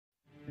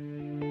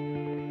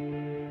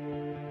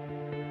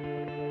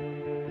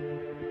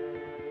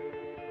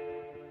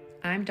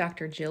I'm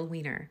Dr. Jill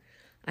Weiner.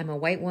 I'm a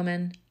white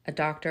woman, a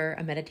doctor,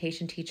 a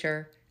meditation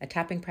teacher, a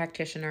tapping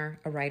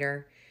practitioner, a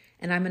writer,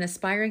 and I'm an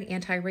aspiring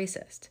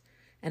anti-racist,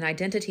 an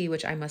identity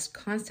which I must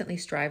constantly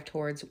strive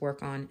towards,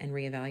 work on, and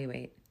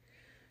reevaluate.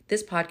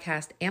 This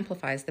podcast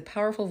amplifies the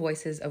powerful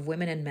voices of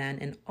women and men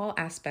in all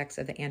aspects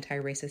of the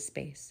anti-racist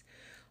space,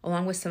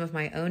 along with some of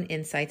my own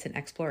insights and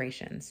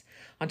explorations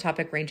on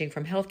topics ranging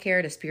from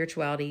healthcare to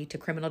spirituality to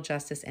criminal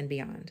justice and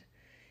beyond,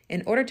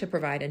 in order to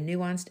provide a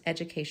nuanced,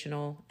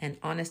 educational, and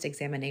honest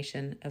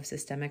examination of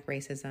systemic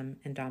racism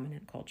and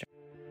dominant culture.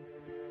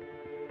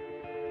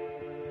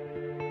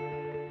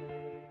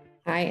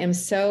 I am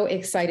so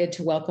excited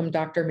to welcome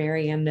Dr.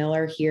 Marianne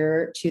Miller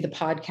here to the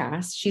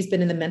podcast. She's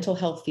been in the mental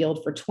health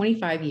field for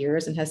 25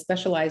 years and has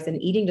specialized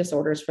in eating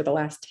disorders for the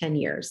last 10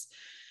 years.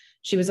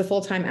 She was a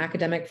full-time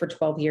academic for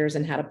 12 years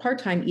and had a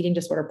part-time eating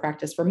disorder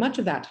practice for much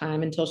of that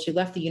time until she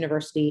left the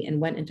university and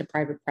went into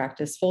private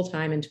practice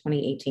full-time in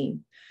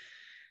 2018.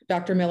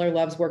 Dr. Miller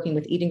loves working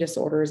with eating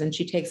disorders, and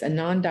she takes a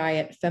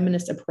non-diet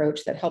feminist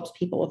approach that helps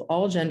people of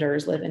all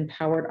genders live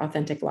empowered,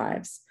 authentic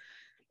lives.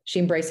 She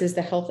embraces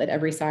the health at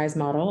every size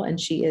model, and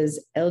she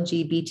is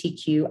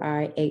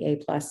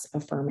LGBTQIAA+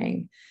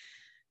 affirming.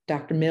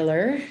 Dr.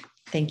 Miller,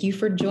 thank you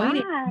for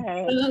joining.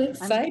 Hi. I'm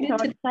excited. I'm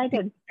so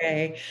excited.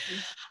 Today.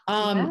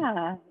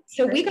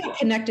 So we got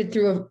connected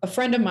through a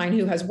friend of mine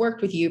who has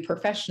worked with you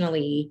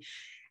professionally,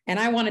 and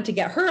I wanted to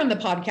get her on the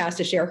podcast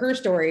to share her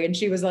story. And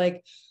she was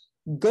like,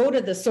 go to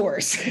the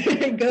source,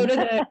 go to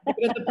the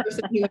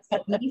person who has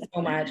helped me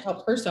so much,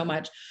 helped her so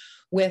much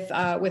with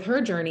her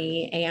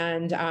journey.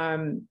 And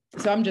so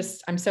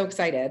I'm so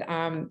excited.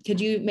 Could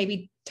you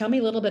maybe tell me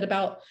a little bit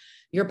about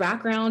your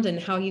background and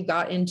how you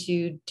got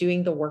into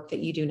doing the work that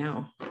you do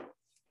now?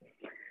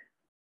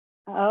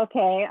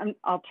 Okay,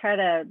 I'll try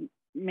to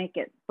make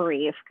it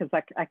brief because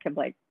I could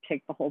like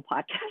take the whole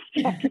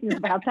podcast talking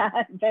about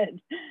that. But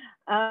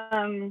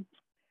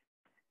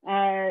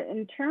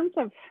in terms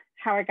of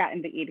how I got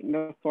into eating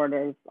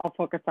disorders, I'll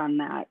focus on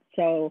that.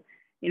 So,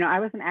 I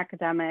was an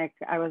academic.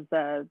 I was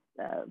a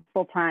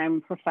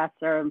full-time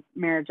professor of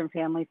marriage and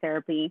family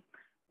therapy.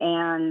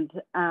 And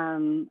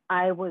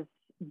I was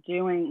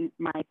doing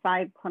my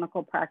side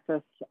clinical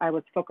practice. I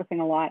was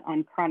focusing a lot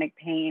on chronic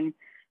pain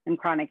and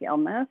chronic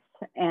illness.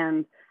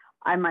 And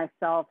I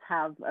myself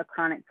have a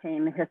chronic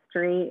pain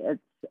history.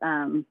 It's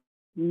 90%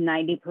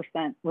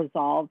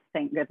 resolved,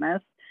 thank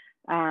goodness.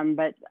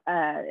 But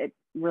it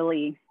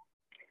really,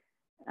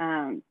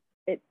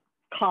 it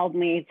called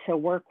me to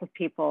work with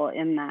people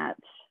in that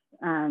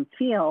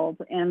field.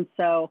 And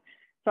so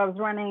I was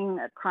running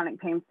a chronic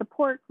pain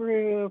support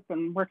group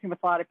and working with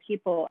a lot of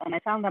people. And I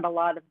found that a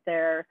lot of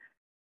their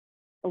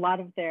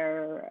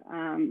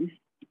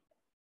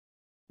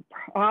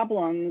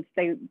problems,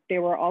 they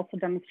were also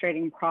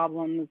demonstrating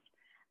problems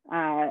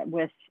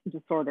with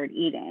disordered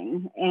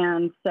eating.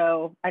 And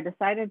so I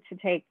decided to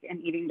take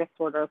an eating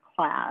disorder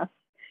class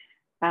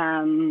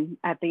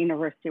at the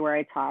university where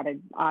I taught. I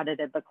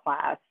audited the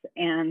class,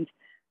 and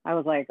I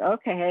was like,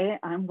 okay,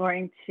 I'm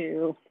going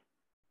to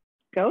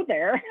go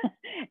there.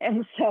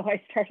 And so I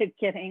started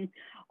getting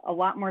a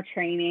lot more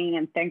training,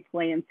 and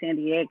thankfully in San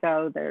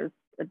Diego, there's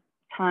a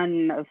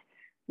ton of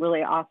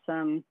really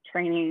awesome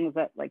trainings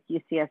at like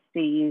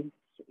UCSD,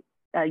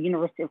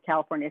 University of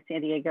California, San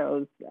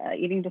Diego's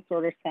Eating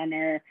Disorder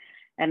Center,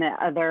 and at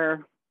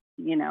other,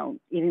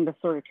 eating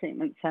disorder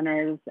treatment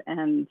centers.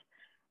 And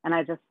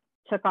I just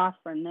took off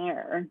from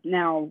there.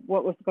 Now,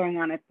 what was going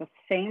on at the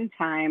same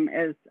time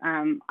is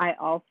I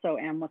also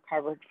am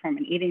recovered from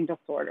an eating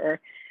disorder.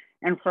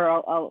 And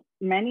for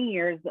many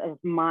years of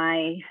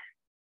my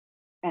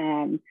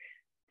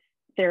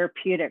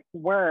therapeutic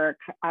work,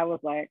 I was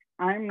like,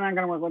 I'm not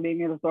going to work with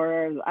eating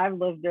disorders. I've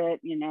lived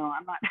it, I'm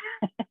not,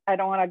 I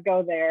don't want to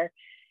go there.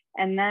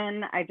 And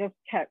then I just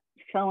kept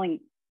feeling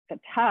the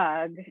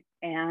tug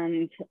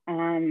and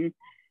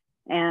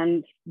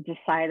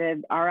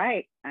decided, all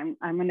right, I'm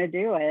going to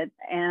do it.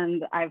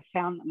 And I've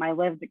found that my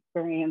lived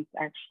experience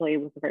actually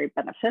was very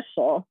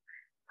beneficial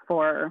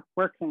for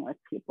working with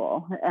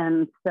people.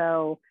 And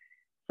so,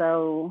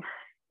 in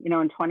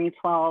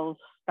 2012,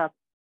 that's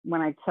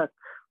when I took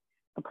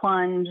the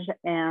plunge,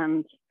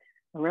 and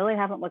I really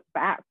haven't looked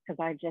back because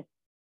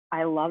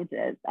I loved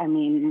it. I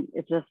mean,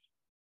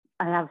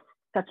 I have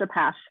such a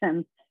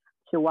passion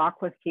to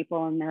walk with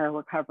people in their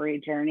recovery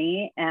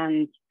journey.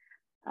 And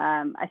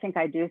I think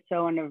I do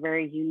so in a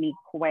very unique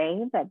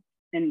way that's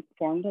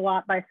informed a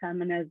lot by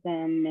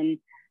feminism and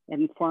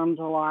informed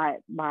a lot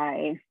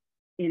by,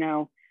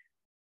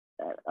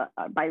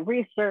 by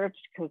research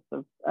because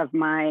of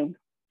my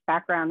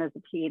background as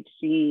a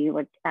PhD,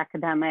 like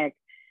academic,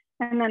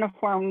 and then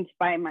informed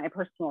by my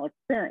personal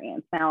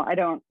experience. Now, I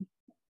don't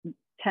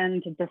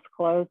tend to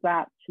disclose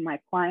that to my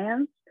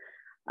clients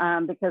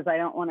because I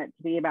don't want it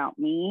to be about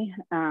me.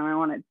 I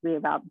want it to be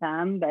about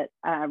them. But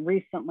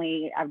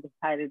recently, I've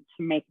decided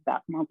to make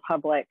that more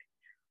public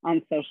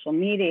on social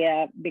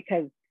media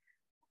because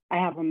I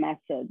have a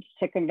message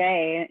to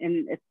convey,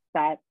 and it's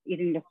that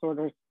eating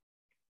disorders,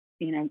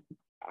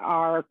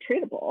 are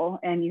treatable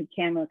and you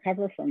can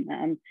recover from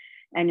them,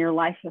 and your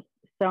life is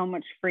so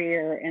much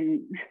freer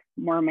and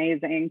more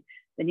amazing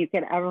than you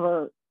could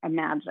ever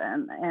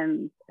imagine.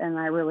 And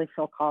I really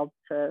feel called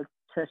to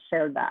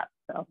share that.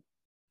 So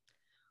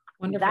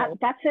wonderful.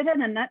 That's it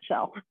in a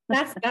nutshell.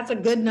 That's a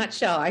good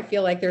nutshell. I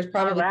feel like there's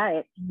probably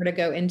more to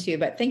go into,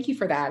 but thank you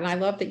for that. And I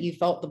love that you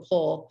felt the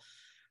pull,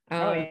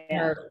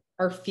 are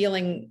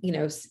feeling,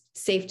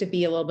 safe to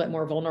be a little bit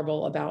more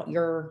vulnerable about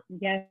your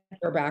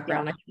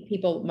background. I think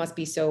people must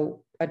be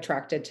so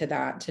attracted to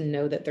that, to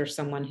know that there's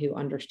someone who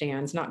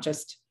understands, not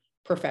just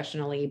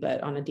professionally,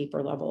 but on a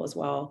deeper level as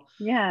well.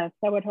 Yes,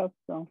 I would hope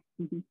so.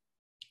 Mm-hmm.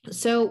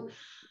 So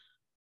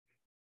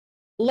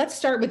let's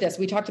start with this.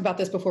 We talked about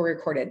this before we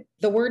recorded.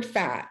 The word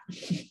fat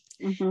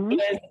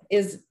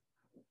is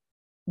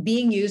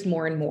being used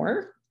more and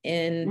more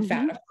in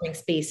fat-affirming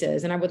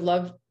spaces. And I would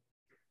love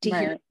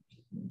to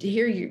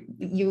hear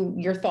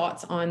your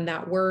thoughts on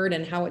that word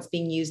and how it's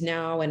being used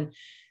now, and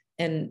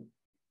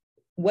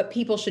what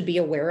people should be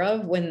aware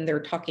of when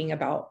they're talking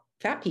about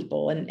fat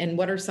people, and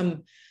what are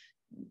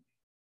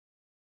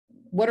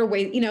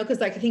ways,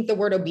 because I think the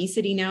word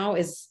obesity now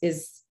is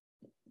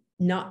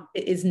not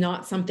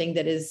something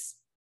that is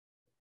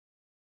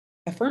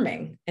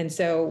affirming. And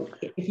so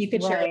if you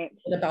could share a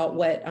bit about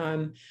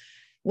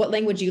what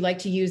language you like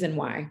to use and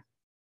why.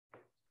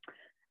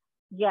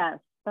 Yes,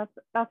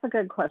 that's a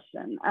good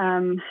question.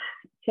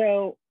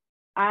 So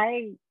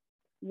I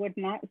would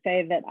not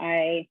say that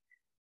I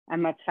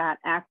am a fat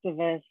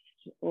activist,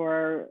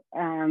 or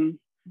I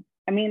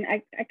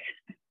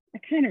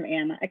kind of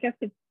am. I guess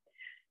it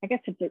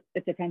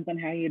depends on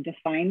how you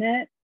define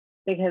it,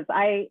 because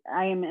I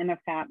am in a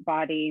fat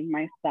body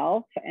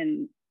myself,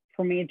 and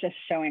for me, just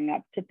showing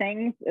up to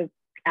things is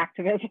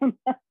activism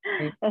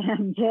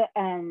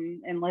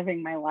and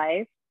living my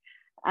life.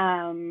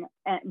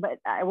 But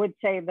I would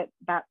say that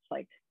that's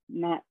like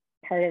not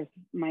part of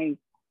my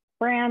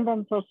brand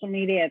on social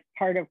media. It's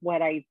part of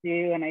what I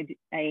do, and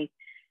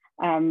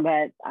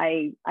but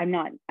I'm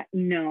not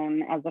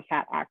known as a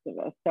fat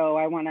activist. So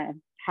I want to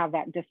have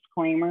that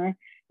disclaimer,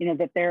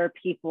 that there are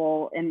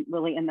people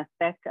really in the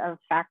thick of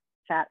fat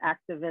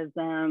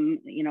activism,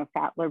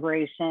 fat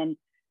liberation,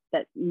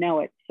 that know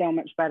it so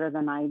much better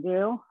than I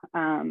do.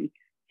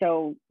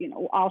 So,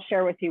 I'll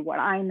share with you what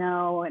I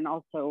know, and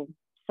also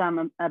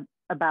some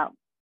about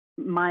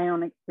my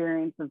own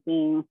experience of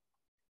being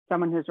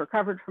someone who's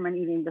recovered from an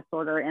eating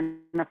disorder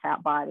in a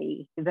fat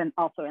body, then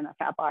also in a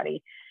fat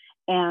body.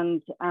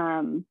 And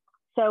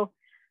so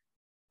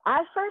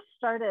I first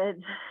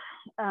started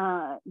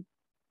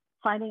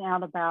finding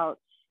out about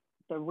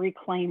the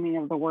reclaiming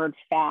of the word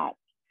fat.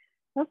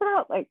 It was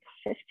about like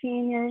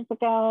 15 years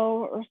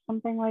ago or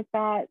something like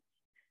that.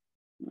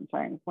 I'm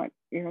sorry, what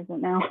year is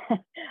it now?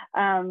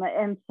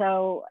 And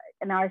so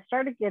now I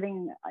started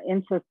getting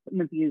into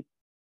some of these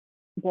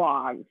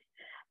blogs.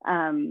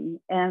 And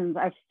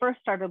I first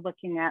started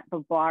looking at the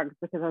blogs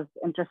because I was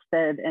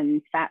interested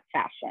in fat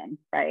fashion,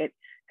 right?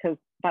 Because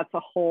that's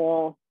a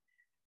whole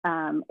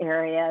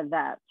area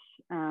that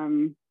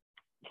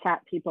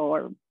fat people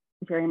are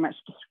very much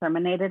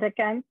discriminated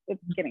against.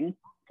 It's getting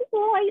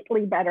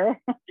slightly better,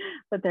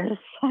 but there's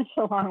such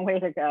a long way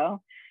to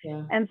go.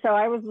 Yeah. And so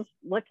I was just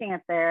looking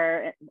at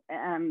there,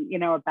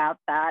 about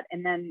that.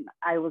 And then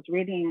I was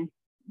reading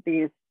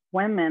these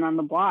women on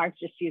the blogs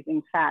just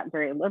using fat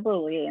very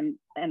liberally. And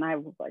I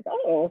was like,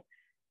 oh,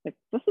 like,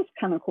 this is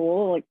kind of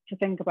cool, like, to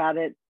think about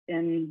it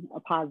in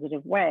a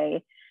positive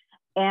way.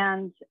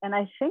 And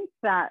I think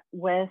that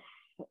with,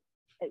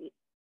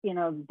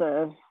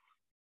 the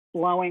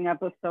blowing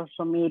up of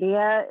social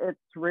media, it's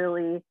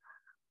really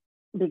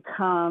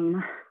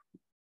become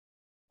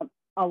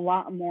a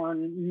lot more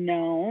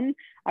known.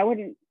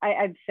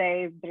 I'd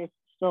say there's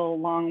still a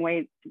long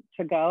way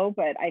to go,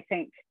 but I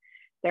think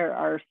there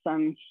are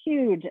some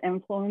huge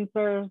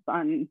influencers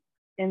on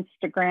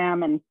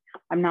Instagram, and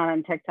I'm not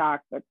on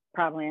TikTok, but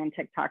probably on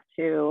TikTok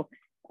too,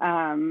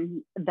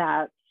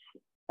 that,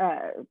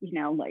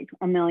 like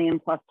 1 million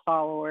plus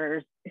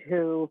followers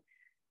who,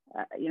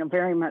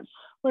 very much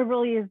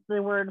liberally use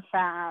the word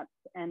fat.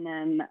 And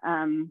then,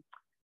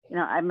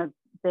 I'm a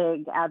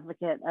big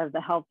advocate of the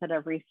health at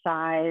every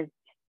size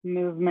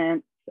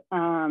movement.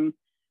 And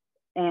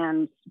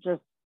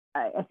just,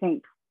 I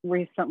think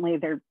recently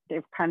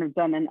they've kind of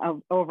done an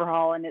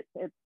overhaul, and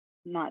it's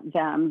not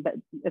them, but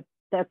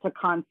that's a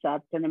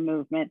concept and a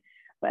movement.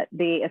 But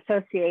the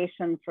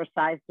Association for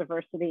Size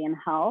Diversity and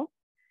Health,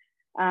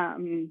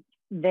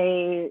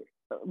 they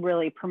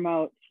really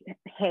promote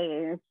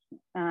HAES,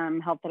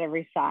 health at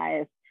every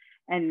size.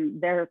 And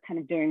they're kind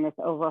of doing this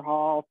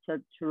overhaul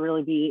to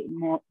really be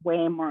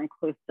way more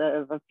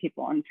inclusive of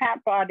people in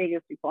fat bodies,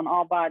 people in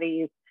all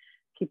bodies,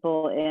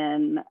 people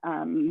in,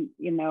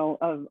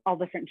 of all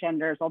different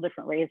genders, all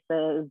different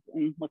races,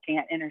 and looking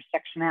at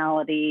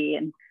intersectionality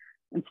and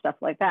stuff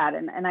like that.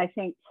 And I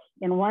think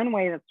in one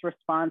way that's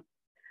response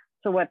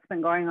to what's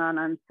been going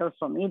on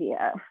social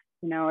media,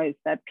 is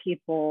that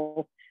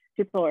people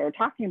are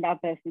talking about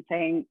this and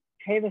saying,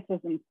 hey, this is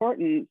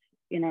important,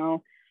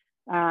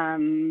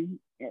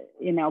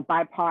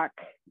 BIPOC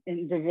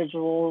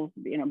individuals,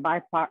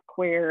 BIPOC,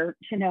 queer,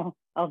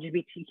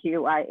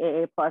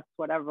 LGBTQIA plus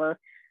whatever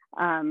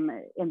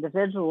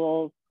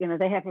individuals,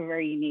 they have a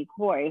very unique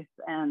voice.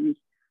 And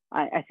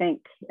I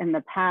think in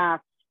the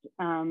past,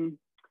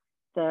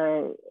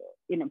 the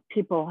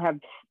people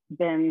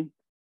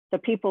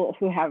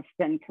who have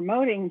been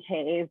promoting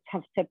HAES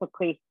have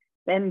typically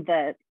been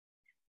the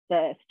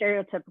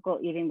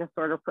stereotypical eating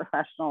disorder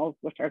professionals,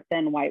 which are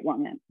thin white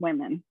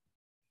women.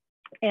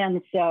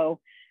 And so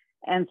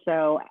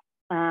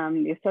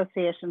the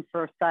Association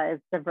for Size,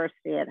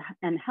 Diversity,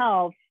 and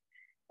Health,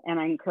 and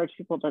I encourage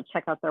people to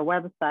check out their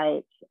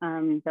website.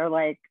 They're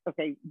like,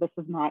 okay, this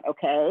is not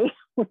okay.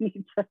 We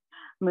need to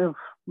move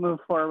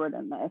forward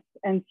in this.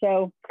 And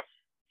so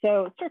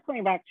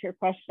circling back to your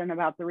question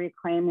about the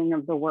reclaiming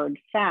of the word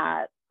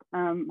fat,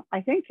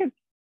 I think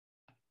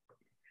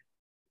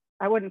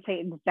I wouldn't say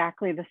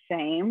exactly the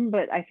same,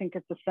 but I think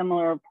it's a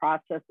similar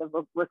process of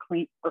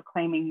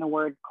reclaiming the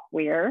word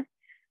queer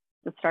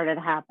that started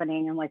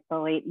happening in like the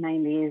late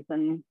 90s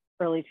and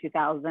early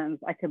 2000s.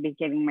 I could be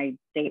getting my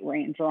date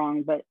range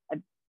wrong, but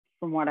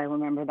from what I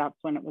remember, that's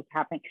when it was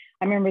happening.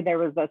 I remember there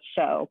was a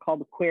show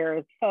called Queer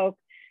as Folk,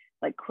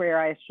 like Queer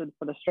Eye stood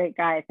for the straight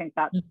guy. I think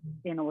that,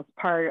 was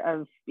part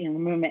of, the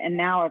movement. And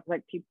now it's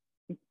like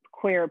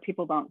queer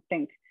people don't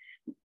think,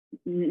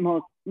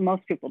 most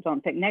people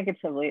don't think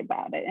negatively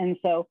about it. And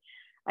so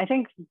I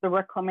think the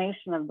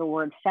reclamation of the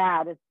word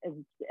fat is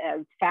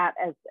fat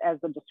as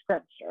a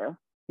descriptor.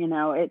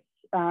 It's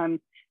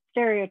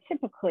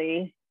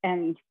stereotypically,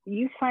 and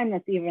you find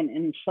this even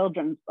in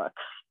children's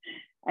books.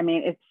 I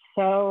mean, it's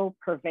so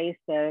pervasive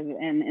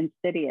and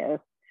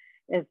insidious,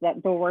 is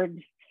that the word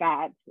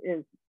fat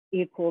is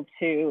equal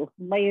to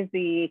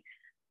lazy,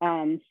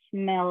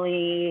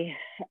 smelly,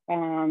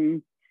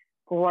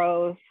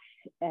 gross,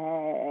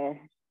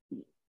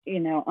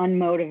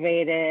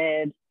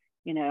 unmotivated,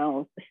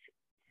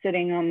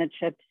 sitting on the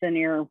chips in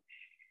your,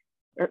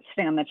 or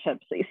stay on the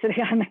chips,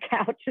 sitting on the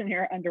couch in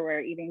your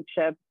underwear eating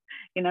chips,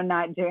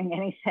 not doing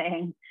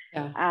anything,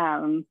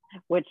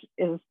 which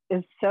is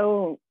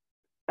so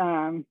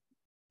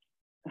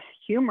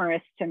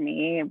humorous to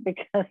me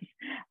because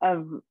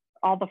of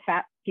all the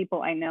fat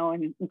people I know,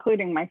 and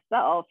including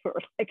myself, who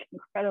are like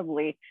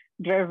incredibly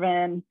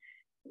driven,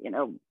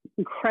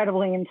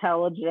 incredibly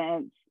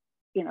intelligent,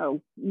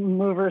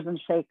 movers and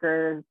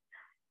shakers.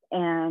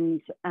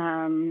 And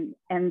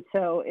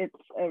so it's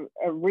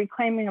a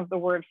reclaiming of the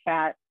word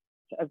fat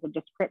as a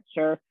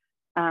descriptor,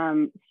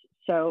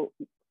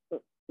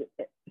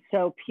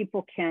 so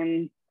people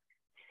can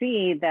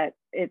see that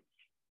it's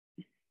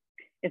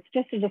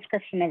just a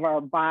description of our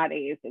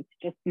bodies.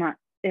 It's not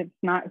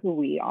who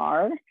we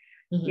are,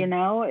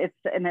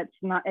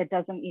 it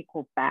doesn't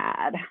equal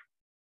bad,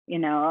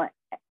 and I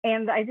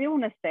do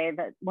want to say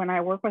that when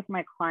I work with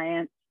my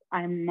clients,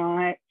 I'm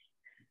not,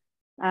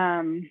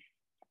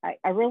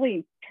 I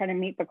really try to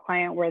meet the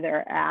client where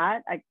they're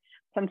at. I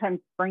sometimes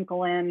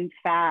sprinkle in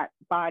fat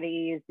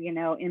bodies,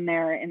 in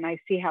there, and I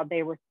see how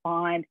they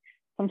respond.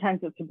 Sometimes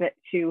it's a bit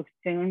too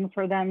soon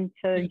for them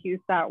to use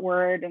that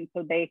word, and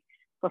so they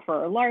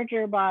prefer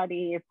larger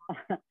bodies.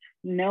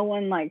 No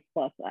one likes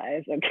plus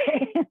size,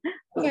 okay?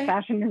 So the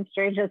fashion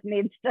industry just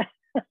needs to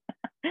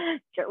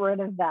get rid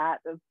of that.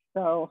 It's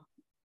so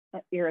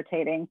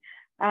irritating.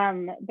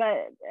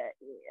 But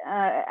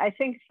I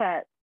think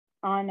that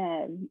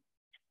on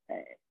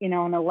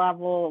a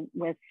level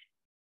with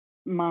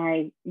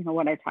my,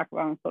 what I talk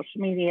about on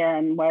social media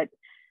and what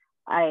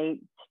I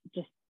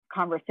just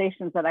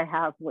conversations that I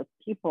have with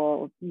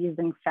people,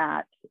 using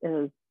fat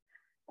is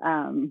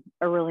a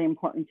really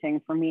important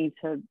thing for me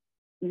to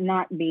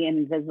not be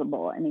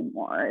invisible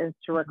anymore, is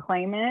to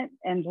reclaim it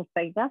and just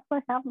say, yes,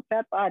 I have a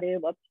fat body.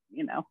 Let's,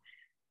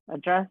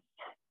 address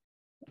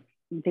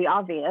the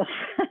obvious.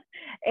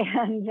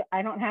 And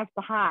I don't have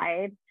to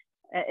hide.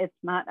 It's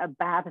not a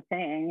bad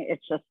thing.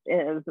 It just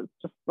is. It's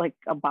just like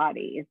a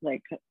body. It's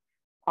like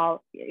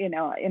all,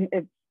 and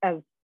it's, as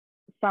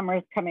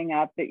summer's coming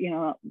up,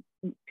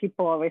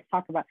 people always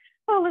talk about,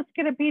 oh, let's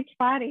get a beach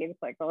body.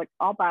 It's like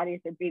all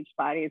bodies are beach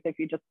bodies if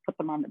you just put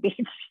them on the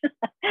beach.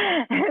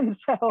 And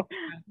so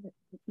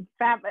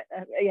fat,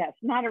 yes,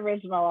 not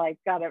original. I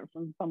got it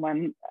from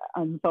someone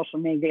on social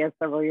media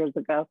several years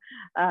ago.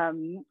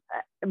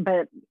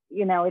 But,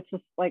 it's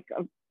just like,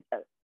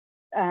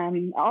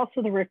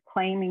 also the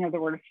reclaiming of the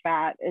word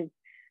fat is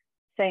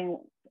saying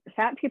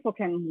fat people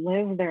can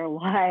live their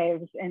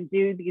lives and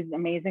do these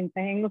amazing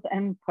things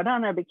and put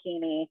on a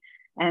bikini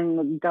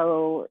and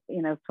go,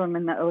 swim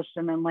in the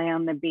ocean and lay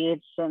on the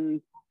beach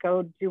and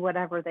go do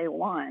whatever they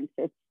want.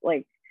 It's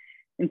like,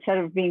 instead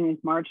of being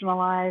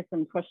marginalized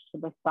and pushed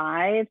to the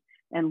side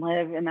and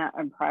live in that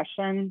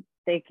oppression,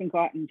 they can go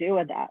out and do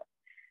with that.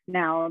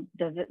 Now,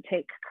 does it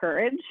take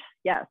courage?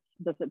 Yes.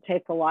 Does it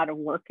take a lot of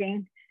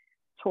working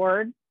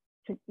toward,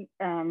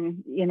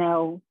 getting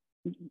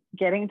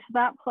to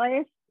that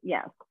place?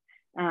 Yes.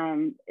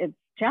 It's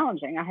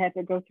challenging. I had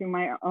to go through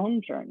my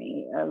own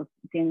journey of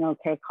being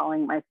okay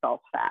calling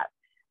myself fat.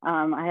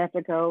 I had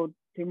to go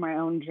through my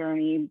own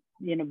journey,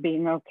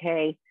 being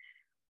okay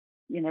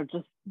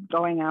just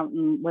going out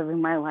and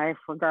living my life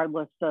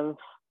regardless of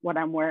what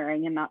I'm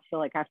wearing and not feel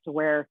like I have to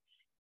wear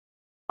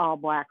all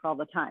black all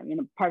the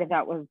time. Part of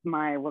that was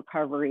my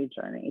recovery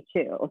journey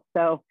too.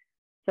 So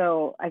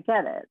I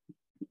get it.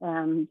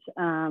 And,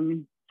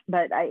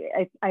 but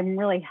I'm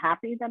really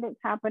happy that it's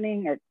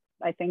happening.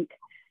 I think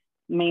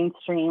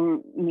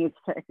mainstream needs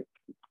to,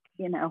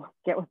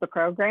 get with the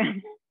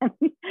program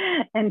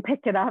and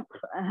pick it up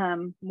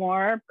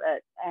more.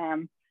 But,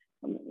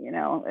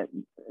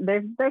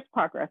 there's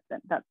progress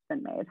that's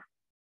been made.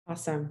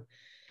 Awesome.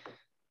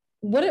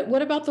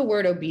 What about the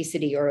word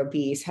obesity or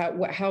obese?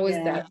 How is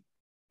that?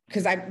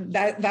 Because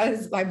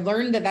I've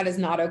learned that is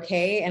not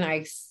okay. And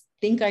I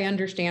think I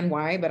understand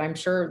why, but I'm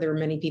sure there are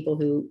many people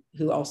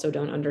who also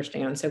don't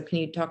understand. So can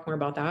you talk more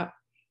about that?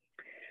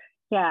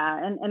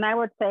 Yeah. And I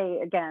would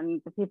say,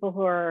 again, the people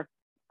who are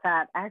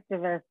fat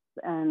activists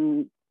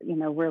and,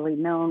 really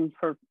known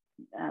for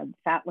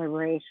fat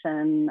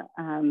liberation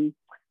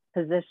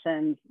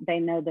positions, they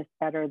know this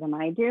better than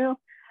I do.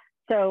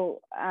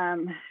 So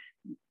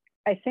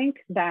I think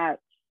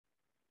that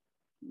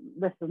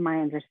this is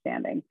my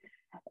understanding,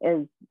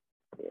 is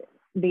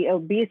the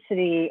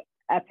obesity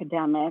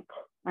epidemic,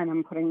 and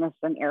I'm putting this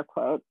in air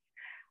quotes,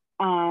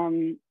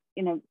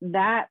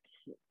 that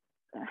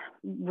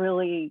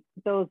really,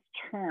 those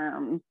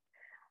terms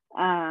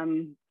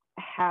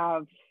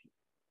have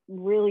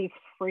really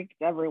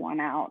freaked everyone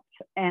out.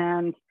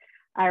 And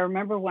I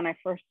remember when I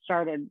first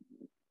started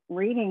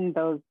reading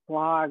those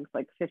blogs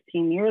like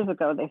 15 years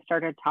ago, they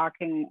started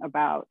talking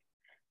about,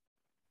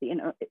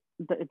 the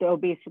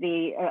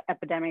obesity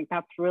epidemic.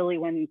 That's really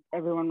when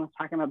everyone was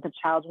talking about the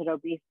childhood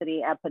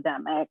obesity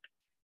epidemic.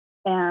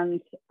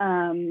 And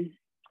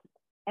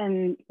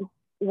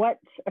what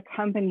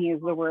accompanies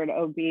the word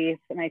obese,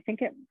 and I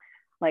think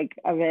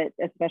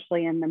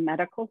especially in the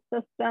medical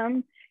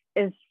system,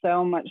 is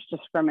so much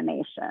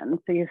discrimination.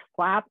 So you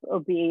slap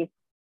obese,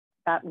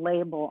 that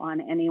label,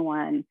 on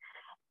anyone,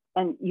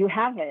 and you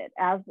have it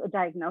as a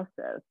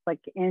diagnosis,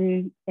 like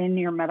in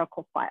your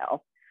medical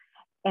file.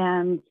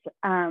 And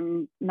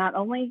not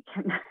only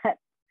can that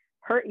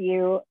hurt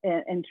you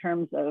in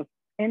terms of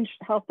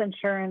health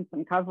insurance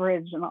and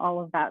coverage and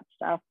all of that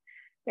stuff,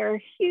 there are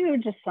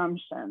huge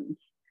assumptions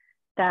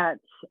that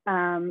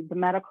the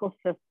medical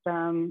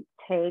system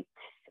takes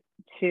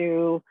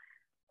to,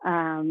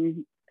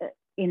 when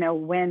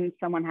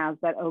someone has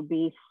that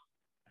obese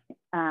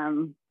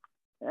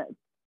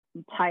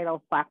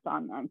title slapped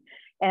on them.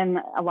 And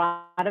a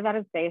lot of that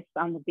is based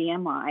on the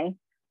BMI,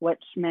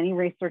 which many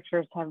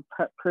researchers have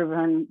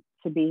proven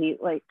to be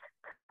like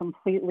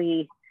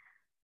completely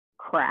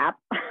crap.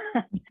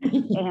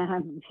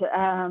 and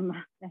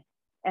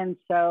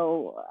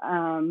so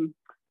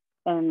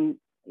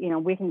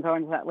we can go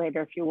into that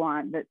later if you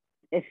want, but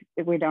if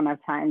we don't have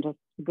time, just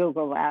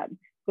Google that.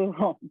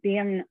 Google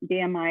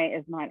BMI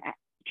is not a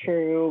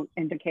true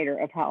indicator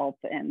of health,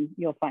 and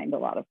you'll find a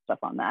lot of stuff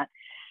on that.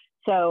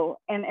 So,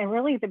 and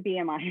really the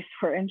BMI is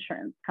for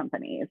insurance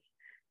companies,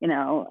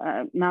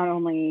 not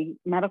only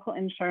medical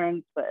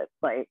insurance, but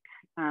like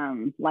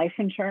life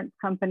insurance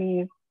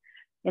companies,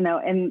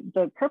 and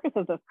the purpose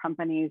of those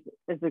companies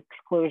is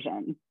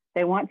exclusion.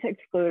 They want to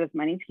exclude as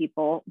many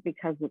people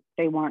because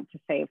they want to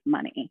save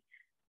money.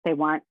 They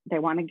want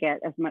to get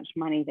as much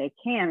money they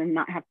can and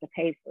not have to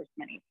pay for as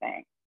many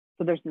things.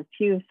 So there's this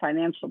huge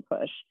financial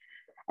push.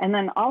 And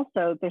then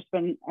also there's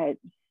been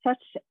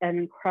such an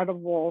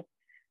incredible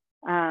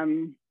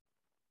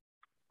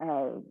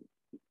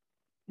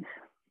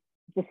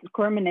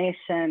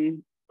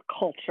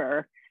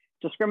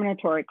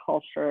discriminatory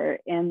culture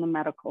in the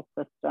medical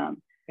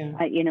system,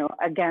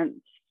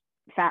 against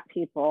fat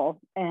people.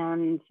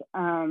 And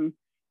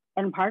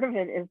part of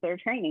it is their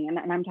training.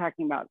 And I'm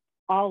talking about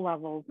all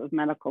levels of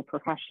medical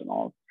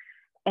professionals.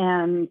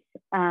 And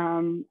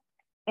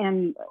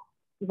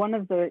one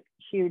of the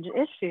huge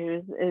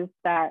issues is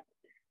that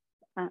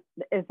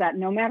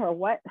no matter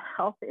what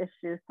health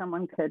issues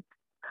someone could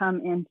come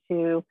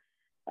into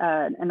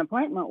an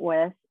appointment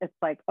with, it's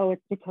like, oh,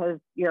 it's because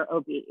you're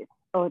obese.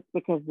 Oh, it's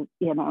because,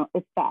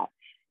 it's that.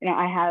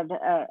 I had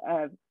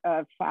a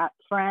fat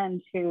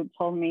friend who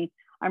told me,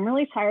 I'm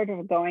really tired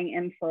of going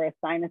in for a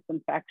sinus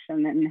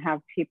infection and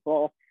have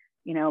people,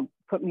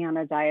 put me on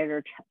a diet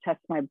or test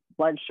my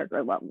blood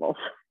sugar levels.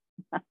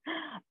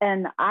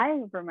 And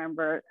I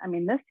remember,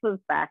 this was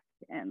back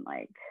in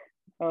like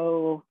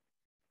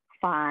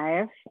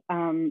 2005,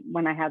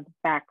 when I had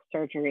back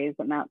surgeries,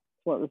 and that's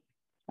what was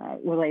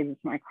related to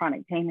my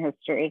chronic pain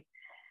history.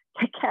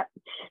 They kept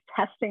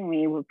testing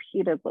me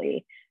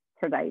repeatedly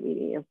for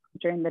diabetes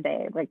during the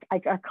day. Like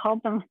I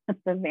called them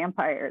the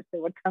vampires. They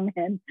would come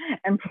in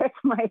and prick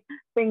my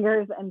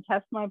fingers and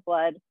test my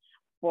blood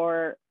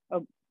for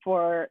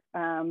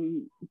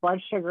blood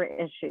sugar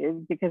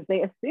issues, because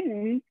they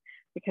assumed,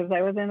 because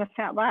I was in a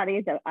fat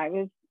body, that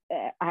I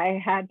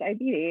had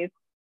diabetes.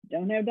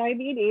 Don't have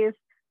diabetes.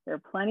 There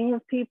are plenty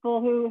of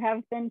people who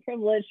have been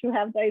privileged who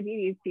have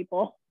diabetes,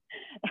 people.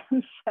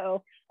 And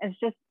so it's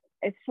just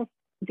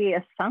the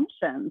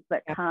assumptions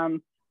that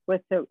come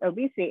with the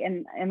obesity,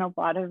 and a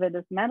lot of it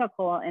is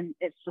medical, and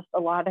it's just a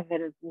lot of it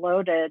is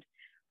loaded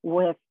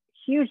with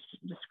huge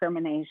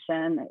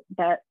discrimination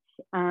that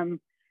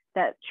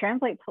that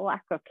translates to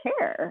lack of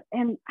care.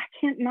 And I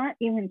can't not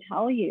even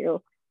tell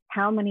you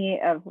how many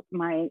of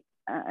my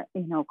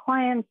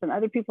clients and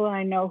other people that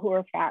I know who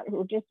are fat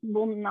who just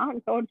will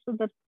not go to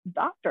the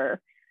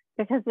doctor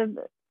because of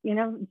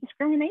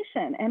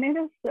discrimination. And it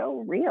is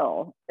so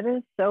real. It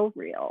is so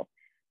real,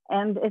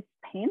 and it's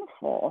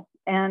painful.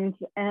 And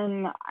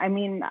I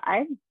mean,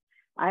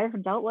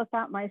 I've dealt with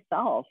that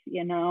myself.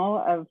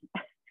 Of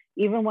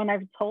even when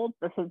I've told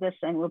the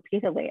physician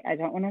repeatedly, I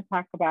don't want to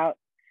talk about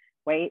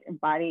weight and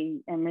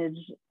body image,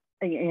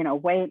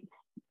 weight,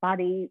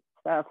 body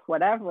stuff,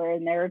 whatever.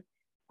 And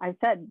I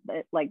said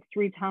it like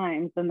 3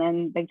 times, and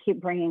then they keep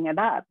bringing it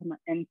up.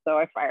 And so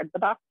I fired the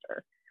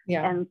doctor.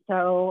 Yeah. And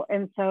so,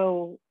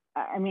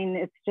 I mean,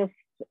 it's just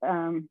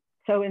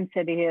so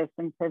insidious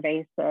and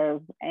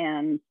pervasive,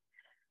 and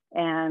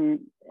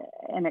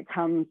it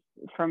comes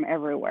from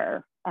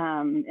everywhere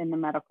in the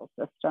medical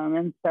system.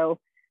 And so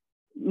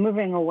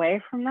moving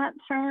away from that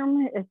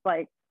term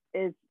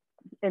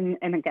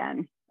and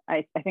again,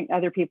 I think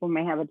other people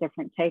may have a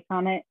different take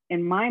on it.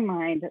 In my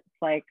mind, it's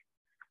like,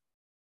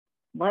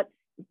 let's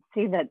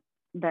see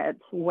that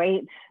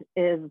weight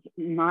is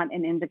not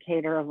an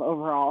indicator of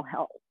overall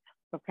health.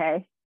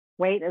 Okay.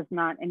 Weight is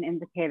not an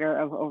indicator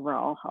of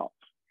overall health.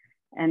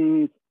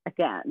 And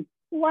again,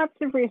 lots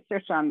of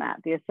research on that.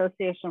 The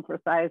Association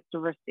for Size,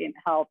 Diversity, and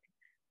Health,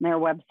 on their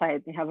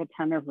website, they have a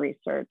ton of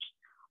research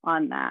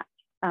on that.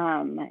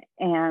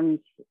 And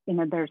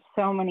there's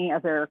so many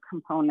other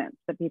components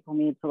that people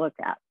need to look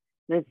at.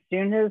 As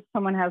soon as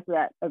someone has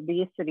that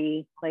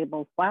obesity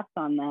label slapped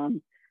on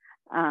them,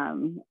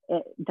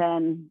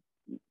 then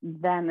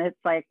it's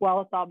like,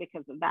 well, it's all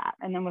because of that.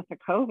 And then with the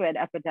COVID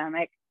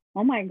epidemic,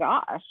 oh my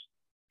gosh,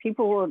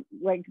 people were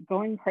like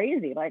going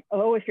crazy. Like,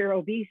 oh, if you're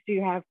obese,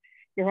 you're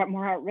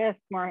more at risk.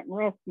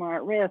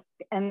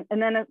 And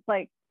then it's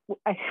like,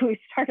 we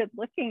started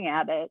looking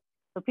at it,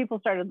 or people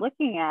started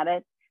looking at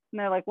it, and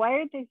they're like, why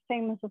are they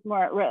saying this is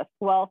more at risk?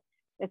 Well,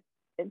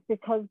 it's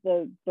because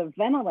the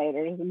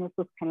ventilators, and this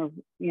was kind of,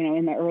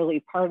 in the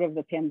early part of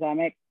the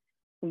pandemic,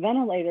 the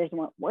ventilators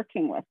weren't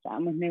working with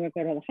them when they would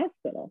go to the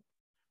hospital.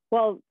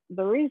 Well,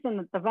 the reason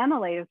that the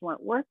ventilators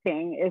weren't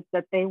working is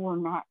that they were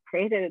not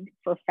created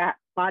for fat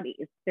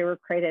bodies. They were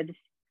created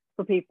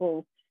for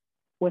people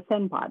with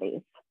thin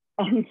bodies.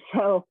 And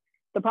so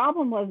the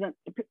problem wasn't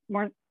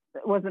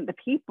the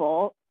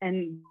people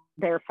and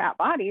their fat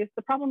bodies.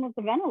 The problem was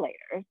the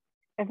ventilators.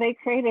 If they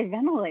created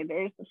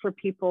ventilators for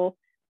people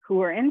who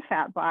were in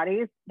fat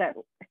bodies that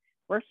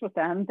works with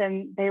them,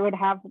 then they would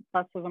have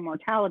less of a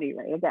mortality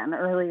rate, again,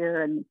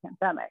 earlier in the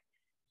pandemic,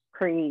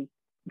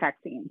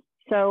 pre-vaccine.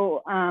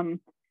 So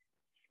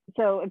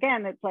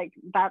again, it's like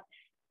that's,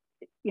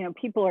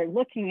 people are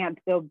looking at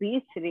the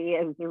obesity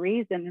as the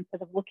reason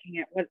instead of looking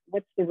at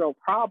what's the real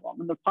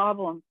problem. And the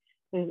problem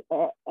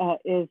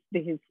is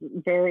these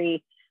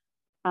very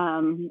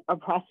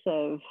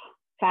oppressive,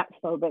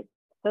 fat-phobic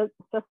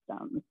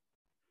systems.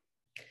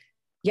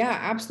 Yeah,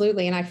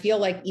 absolutely. And I feel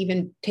like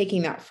even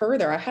taking that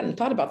further, I hadn't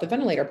thought about the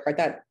ventilator part.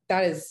 That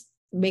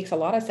makes a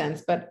lot of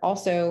sense. But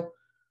also,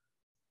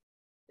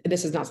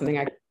 this is not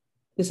something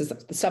this is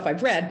the stuff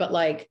I've read, but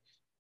like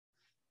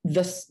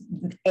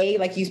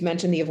like you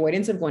mentioned, the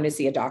avoidance of going to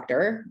see a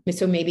doctor.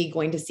 So maybe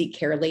going to seek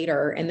care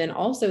later. And then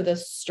also the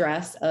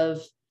stress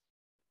of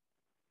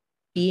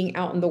being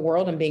out in the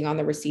world and being on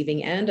the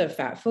receiving end of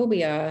fat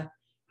phobia,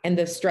 and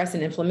the stress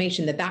and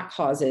inflammation that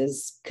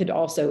causes could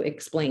also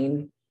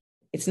explain.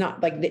 It's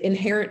not like the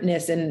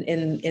inherentness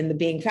in the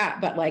being fat,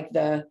 but like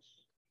the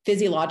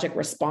physiologic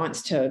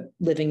response to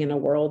living in a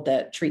world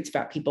that treats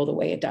fat people the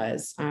way it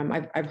does.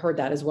 I've heard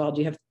that as well.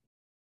 Do you have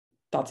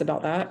thoughts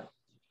about that?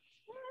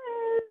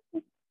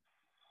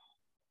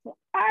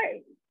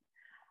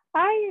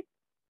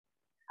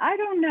 I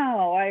don't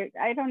know.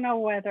 I don't know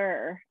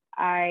whether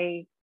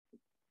I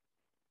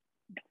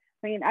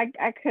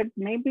could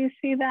maybe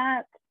see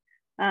that.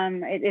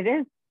 It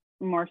is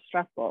more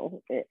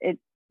stressful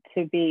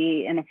to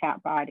be in a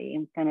fat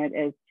body than it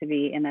is to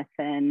be in a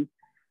thin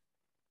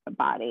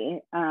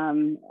body.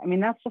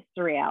 That's just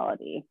the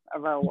reality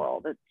of our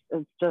world.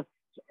 It's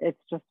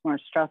just more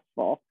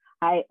stressful.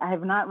 I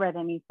have not read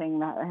anything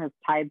that has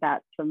tied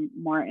that to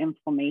more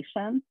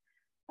inflammation.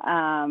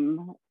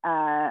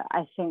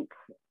 I think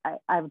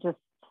I've just,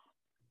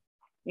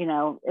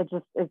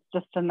 it's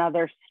just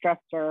another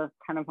stressor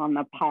kind of on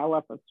the pile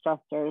up of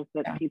stressors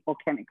that people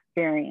can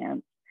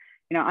experience.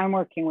 I'm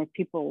working with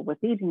people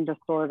with eating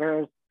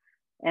disorders,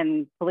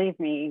 and believe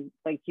me,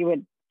 like you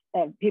would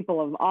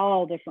people of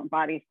all different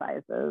body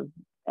sizes,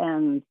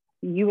 and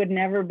you would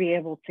never be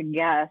able to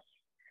guess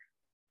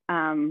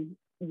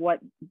what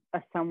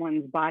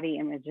someone's body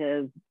image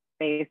is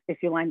based.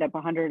 If you lined up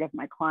 100 of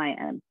my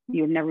clients,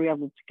 you would never be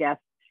able to guess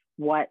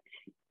what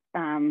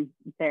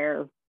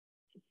their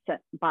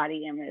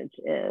body image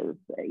is.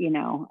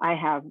 I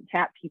have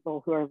fat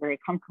people who are very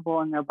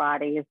comfortable in their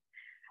bodies.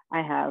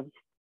 I have,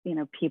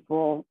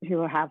 people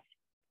who have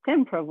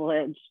thin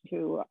privilege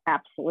who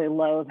absolutely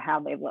loathe how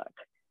they look.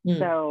 Mm.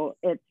 So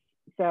it's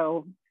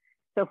so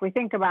if we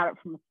think about it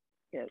from,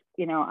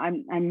 you know,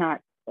 I'm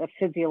not a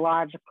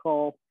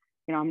physiological,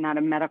 you know, I'm not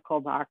a medical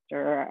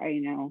doctor.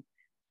 I'm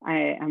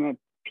a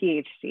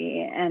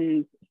PhD,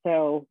 and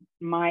so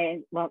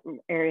my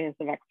areas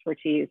of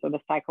expertise are the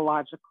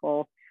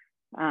psychological,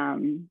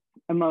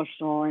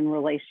 emotional, and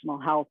relational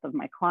health of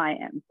my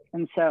clients.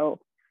 And so,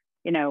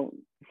 you know,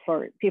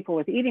 for people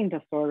with eating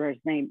disorders,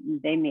 they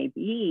may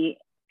be,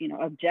 you know,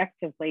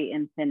 objectively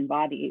in thin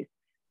bodies,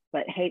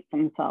 but hate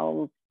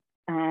themselves,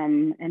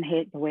 and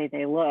hate the way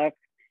they look.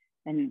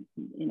 And,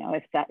 you know,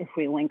 if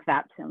we link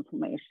that to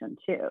inflammation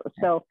too.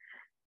 So,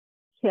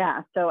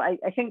 yeah, so I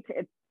think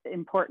it's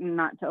important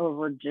not to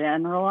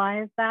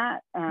overgeneralize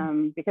that,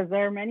 because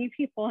there are many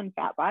people in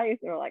fat bodies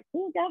that are like,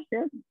 oh gosh,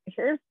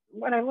 here's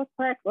what I look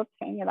like. Let's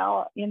hang it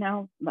out. You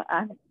know, this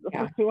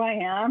is who I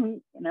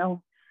am. You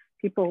know,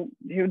 people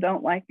who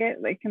don't like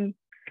it, they can,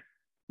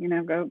 you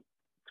know, go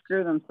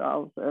screw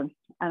themselves. Or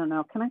I don't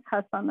know. Can I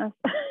cuss on this?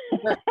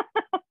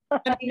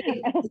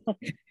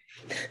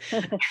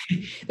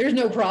 There's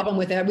no problem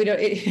with that. We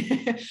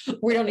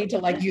don't need to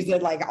like use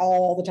it like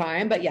all the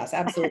time, but yes,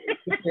 absolutely.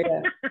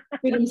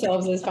 Free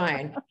themselves is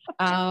fine.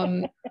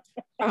 I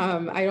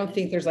don't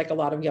think there's like a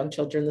lot of young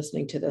children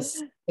listening to this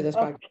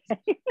podcast.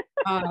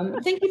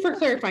 Thank you for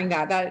clarifying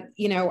that,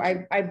 you know,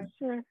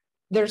 sure.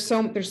 There's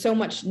so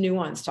much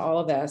nuance to all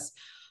of this.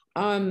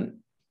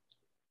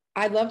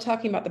 I love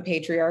talking about the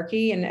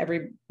patriarchy, and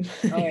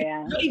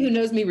everybody who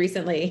knows me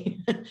recently,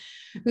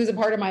 who's a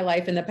part of my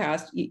life in the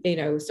past, you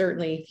know,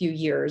 certainly few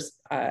years,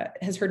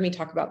 has heard me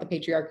talk about the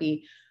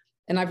patriarchy.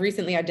 And I've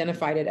recently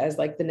identified it as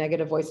like the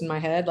negative voice in my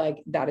head.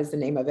 Like that is the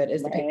name of it,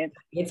 is the patriarchy.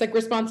 It's like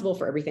responsible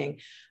for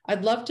everything.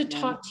 I'd love to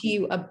talk to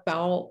you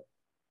about,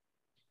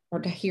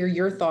 or to hear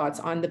your thoughts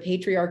on the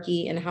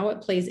patriarchy and how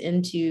it plays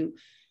into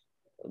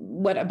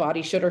what a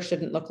body should or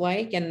shouldn't look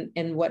like,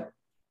 and what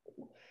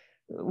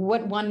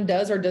one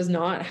does or does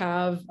not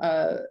have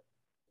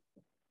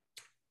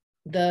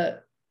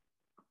the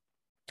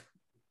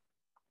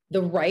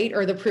right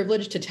or the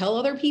privilege to tell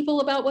other people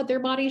about what their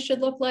bodies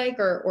should look like,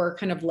 or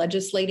kind of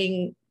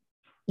legislating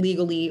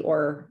legally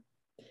or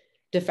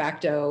de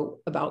facto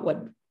about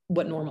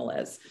what normal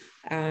is,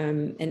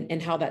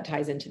 and how that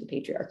ties into the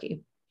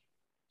patriarchy.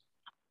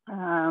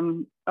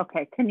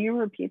 Okay. Can you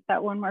repeat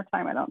that one more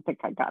time? I don't think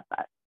I got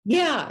that.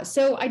 Yeah.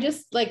 So I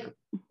just like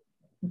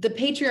the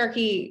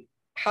patriarchy,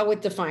 how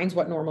it defines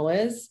what normal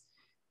is,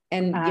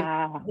 and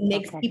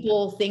makes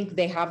people think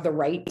they have the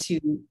right to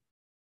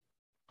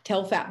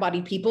tell fat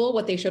body people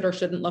what they should or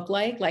shouldn't look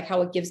like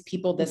how it gives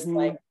people this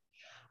like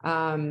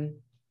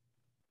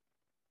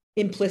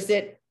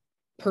implicit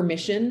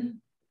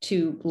permission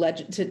to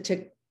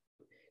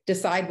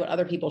decide what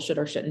other people should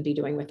or shouldn't be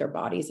doing with their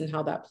bodies, and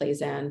how that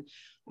plays in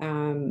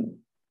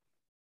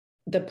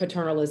the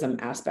paternalism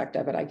aspect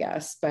of it, I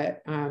guess.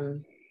 But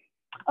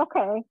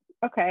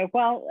Okay.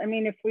 Well, I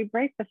mean, if we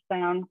break this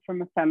down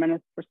from a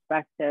feminist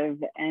perspective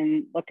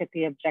and look at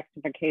the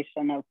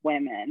objectification of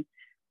women,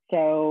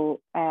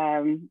 so,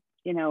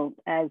 you know,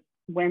 as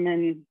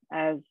women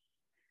as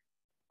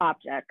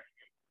objects,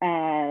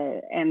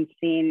 and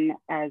seen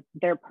as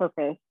their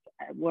purpose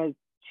was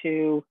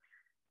to,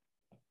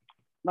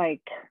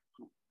 like,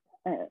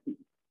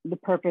 the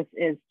purpose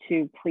is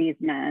to please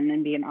men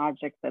and be an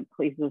object that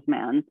pleases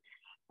men.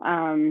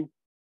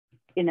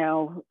 You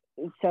know,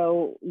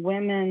 so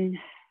women,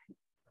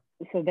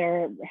 so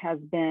there has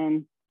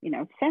been, you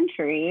know,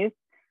 centuries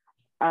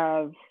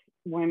of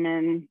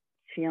women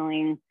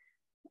feeling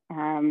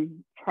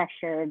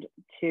pressured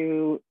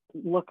to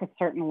look a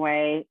certain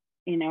way,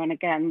 you know, and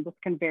again, this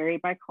can vary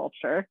by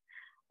culture,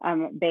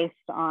 based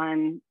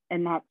on,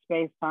 and that's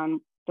based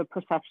on the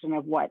perception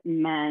of what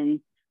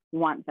men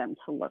want them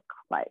to look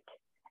like.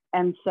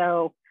 And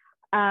so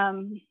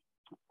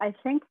I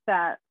think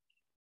that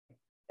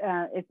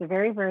it's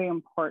very, very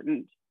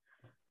important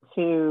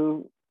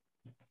to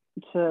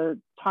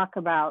talk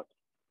about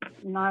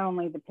not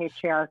only the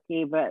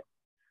patriarchy, but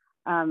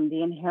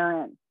the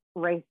inherent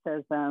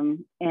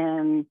racism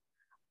in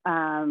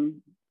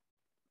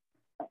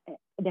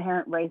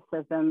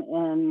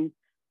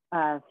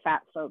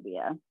fat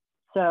phobia.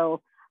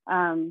 So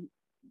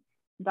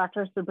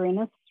Dr.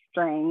 Sabrina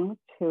Strings,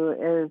 who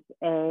is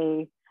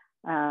a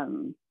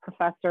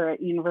professor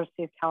at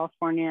University of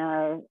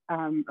California,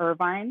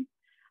 Irvine,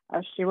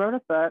 she wrote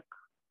a book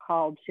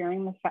called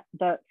Fearing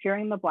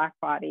the Black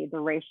Body, The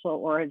Racial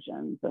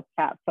Origins of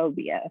Fat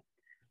Phobia.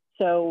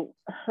 So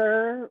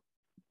her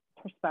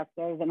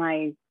perspective, and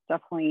I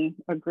definitely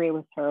agree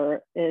with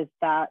her, is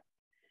that,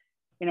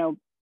 you know,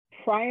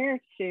 prior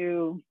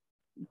to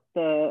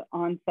the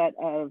onset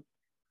of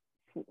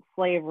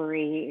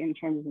slavery, in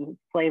terms of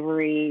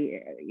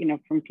slavery, you know,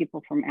 from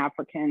people from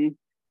African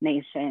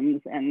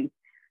nations and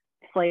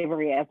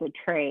slavery as a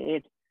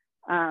trade,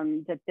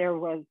 that there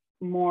was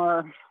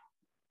more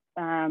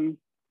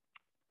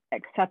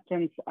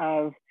acceptance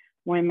of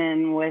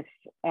women with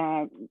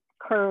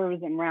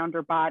curves and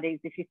rounder bodies.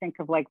 If you think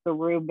of like the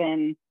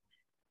Reuben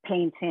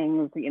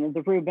paintings,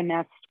 the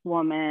Rubenesque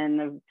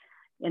woman,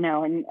 and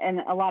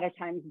a lot of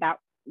times that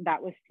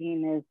was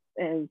seen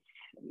as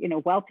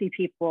wealthy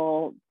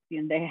people,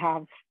 they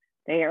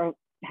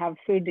have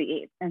food to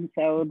eat, and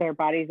so their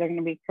bodies are going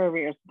to be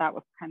curvier. So that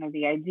was kind of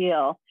the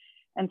ideal.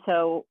 And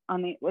so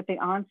with the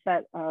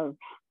onset of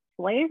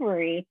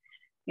slavery,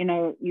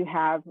 you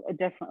have a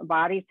different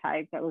body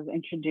type that was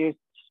introduced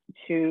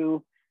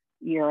to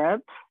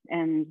Europe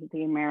and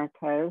the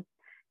Americas,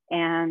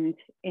 and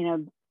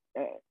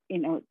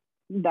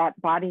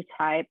that body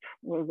type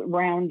was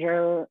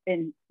rounder.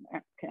 In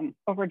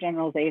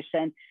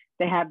overgeneralization,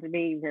 they had to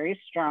be very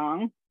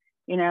strong,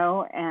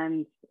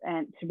 and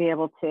to be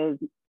able to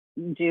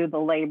do the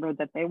labor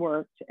that they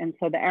worked. And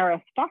so the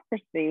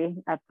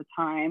aristocracy at the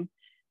time,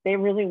 they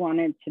really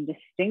wanted to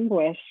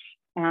distinguish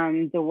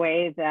the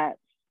way that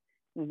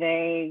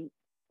they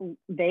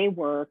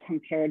were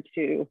compared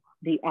to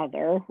the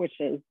other, which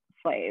is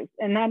slaves.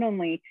 And not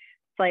only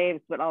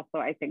slaves, but also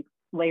I think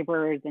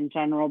laborers in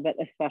general, but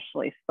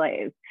especially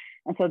slaves.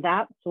 And so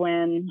that's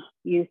when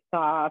you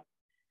saw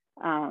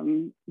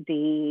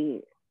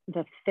the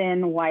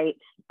thin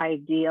white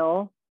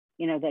ideal,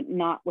 that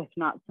not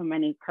so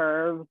many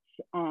curves,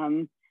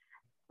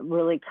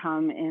 really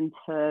come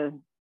into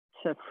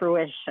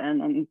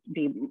fruition and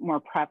be more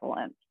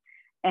prevalent.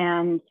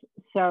 And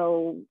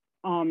so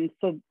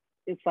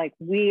it's like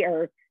we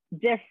are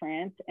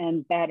different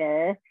and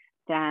better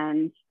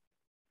than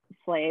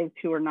slaves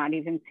who are not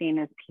even seen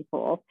as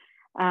people.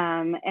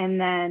 And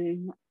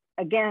then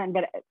again,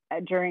 but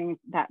during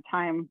that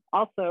time,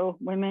 also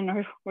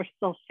women were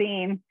still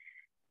seen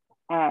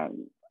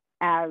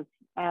as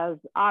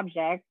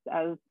objects,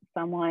 as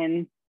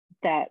someone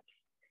that,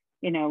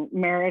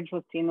 marriage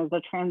was seen as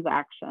a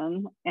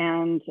transaction.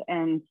 And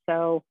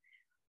so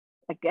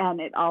again,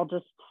 it all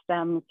just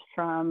stems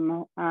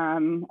from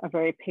a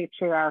very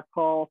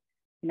patriarchal,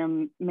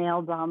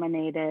 male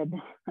dominated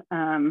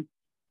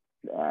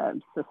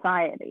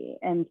society.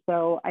 And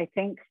so I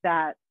think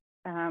that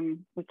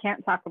we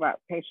can't talk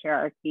about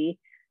patriarchy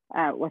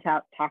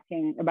without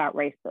talking about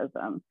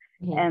racism.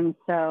 Yeah.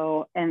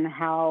 And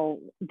how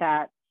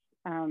that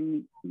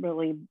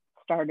really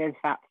started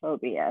fat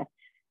phobia.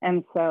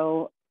 And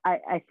so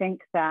I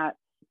think that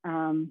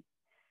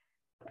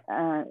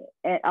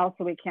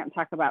also we can't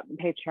talk about the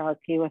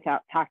patriarchy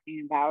without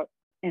talking about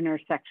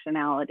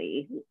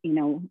intersectionality,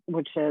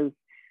 which is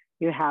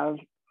you have,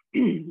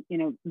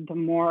 the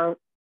more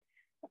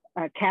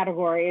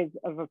categories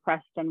of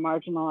oppressed and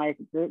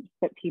marginalized groups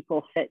that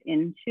people fit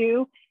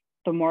into,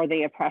 the more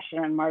the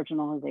oppression and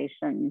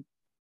marginalization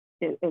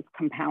is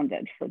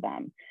compounded for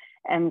them.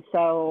 And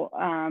so,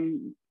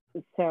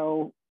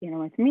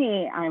 with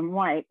me, I'm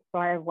white, so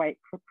I have white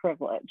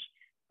privilege.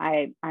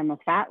 I'm a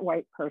fat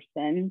white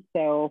person,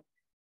 so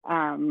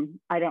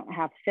I don't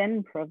have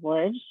thin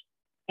privilege.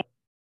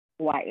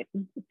 White,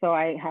 so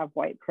I have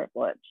white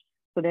privilege.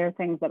 So there are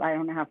things that I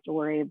don't have to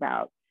worry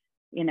about,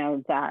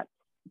 that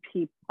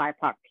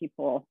BIPOC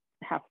people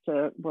have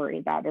to worry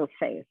about or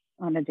face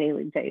on a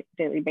daily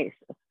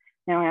basis.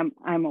 Now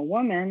I'm a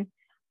woman.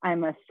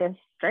 I'm a cis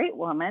straight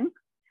woman,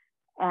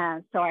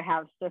 and so I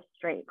have cis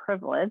straight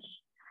privilege,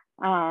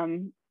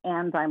 and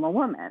I'm a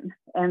woman,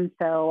 and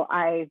so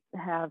I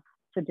have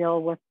to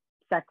deal with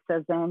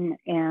sexism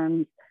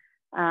and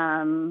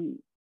and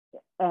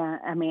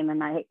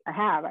I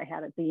had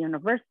at the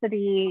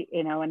university,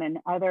 and in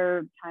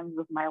other times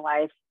of my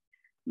life,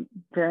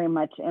 very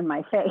much in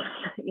my face,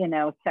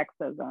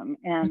 sexism.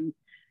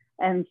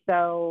 And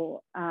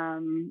so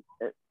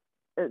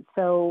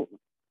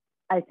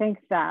I think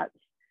that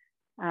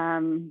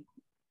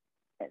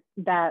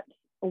that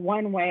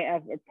one way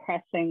of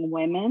oppressing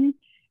women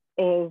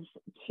is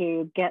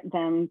to get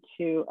them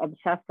to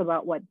obsess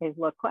about what they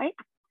look like.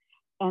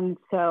 And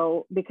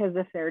so, because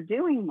if they're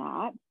doing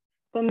that,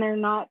 then they're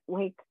not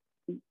like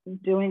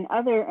doing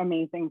other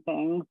amazing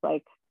things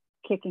like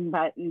kicking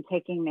butt and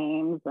taking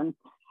names and,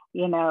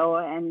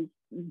 and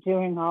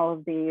doing all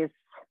of these,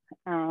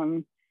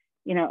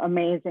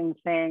 amazing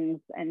things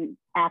and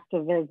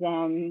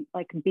activism,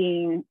 like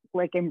being,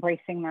 like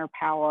embracing their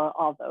power,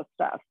 all those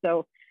stuff.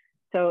 So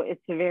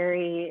it's a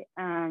very,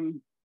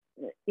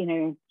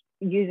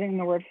 using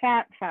the word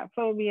fat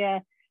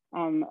phobia,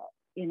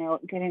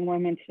 getting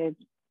women to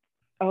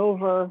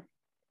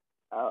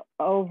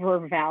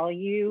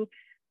overvalue,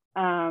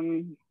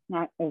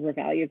 not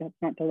overvalue,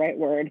 that's not the right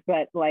word,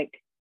 but like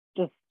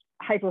just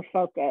hyper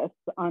focus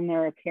on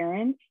their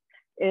appearance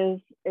is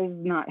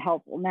not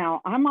helpful.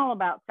 Now, I'm all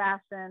about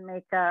fashion,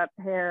 makeup,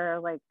 hair,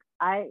 like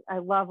I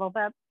love all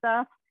that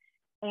stuff,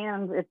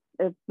 and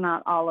it's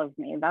not all of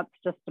me. That's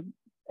just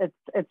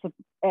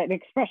an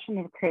expression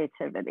of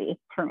creativity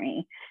for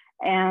me.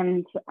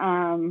 And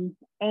I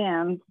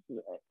am,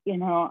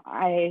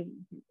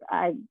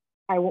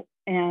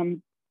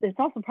 it's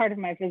also part of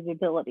my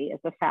visibility as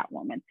a fat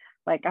woman.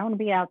 Like I want to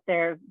be out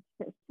there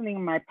sitting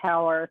in my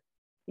power,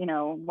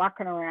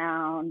 walking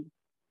around,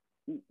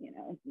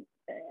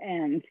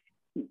 and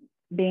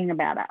being a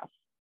badass.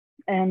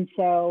 And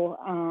so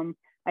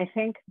I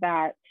think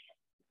that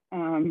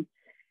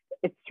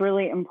it's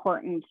really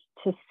important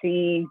to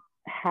see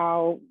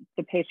how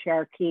the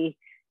patriarchy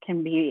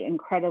can be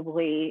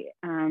incredibly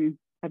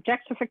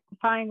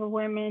objectifying of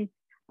women,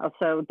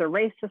 also the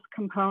racist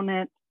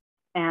component,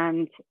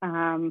 and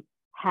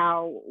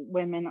how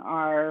women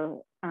are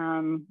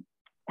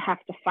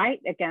have to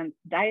fight against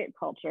diet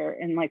culture,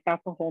 and like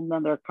that's a whole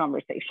nother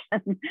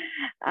conversation,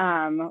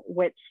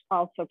 which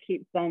also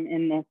keeps them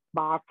in this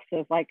box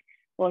of like,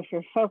 well, if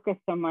you're focused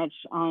so much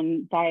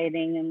on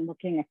dieting and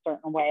looking a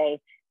certain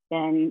way,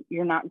 then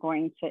you're not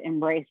going to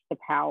embrace the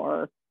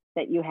power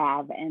that you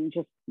have and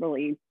just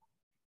really,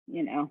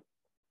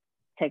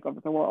 take over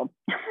the world.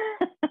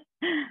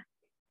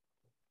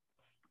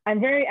 I'm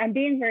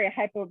being very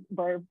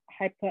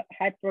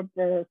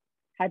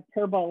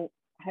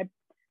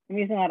I'm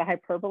using a lot of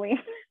hyperbole.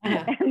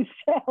 And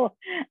so,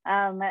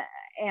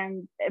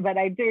 but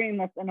I'm doing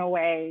this in a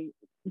way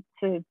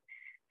to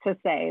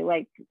say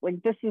like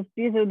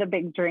these are the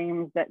big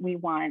dreams that we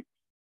want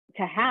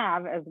to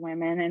have as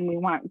women, and we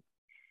want,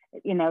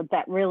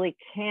 that really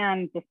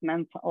can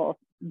dismantle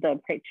the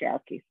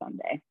patriarchy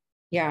someday.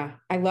 Yeah,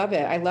 I love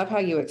it. I love how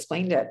you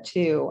explained it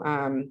too.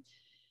 And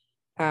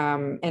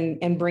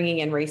bringing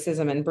in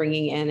racism and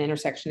bringing in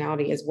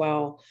intersectionality as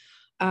well.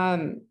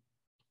 And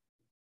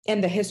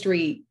the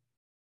history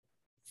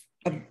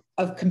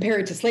of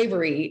compared to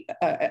slavery,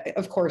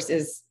 of course,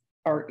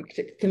 or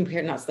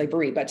compared, not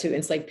slavery, but to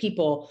enslaved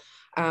people,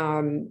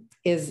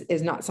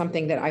 is not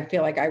something that I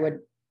feel like I would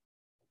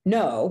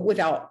know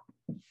without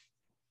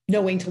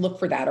knowing to look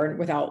for that, or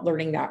without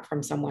learning that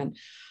from someone.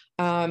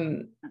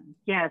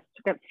 Yes,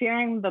 but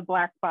Fearing the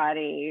Black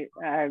Body,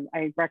 I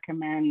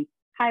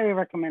highly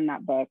recommend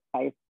that book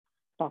by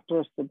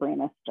Dr.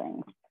 Sabrina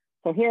Strings.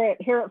 So hear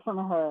it from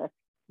her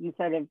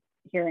instead of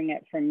hearing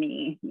it from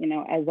me.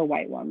 As a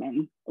white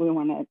woman, we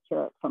want to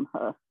hear it from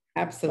her.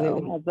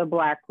 Absolutely. So, as a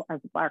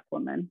black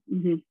woman.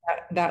 Mm-hmm.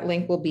 That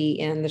link will be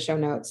in the show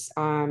notes.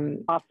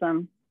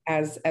 Awesome.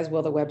 As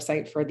will the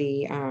website for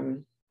the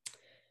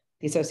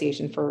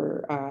Association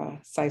for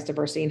Size,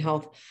 Diversity, and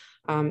Health,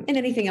 and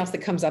anything else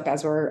that comes up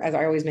as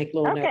I always make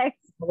little notes,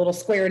 a little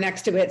square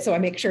next to it, so I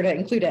make sure to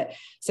include it.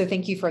 So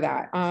thank you for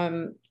that.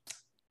 Can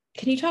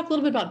you talk a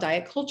little bit about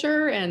diet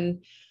culture?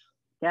 And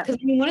because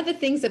one of the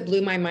things that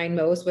blew my mind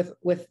most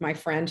with my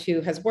friend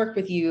who has worked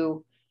with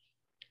you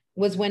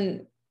was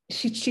when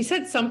she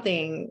said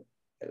something,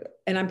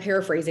 and I'm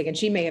paraphrasing, and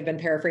she may have been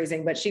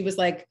paraphrasing, but she was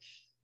like,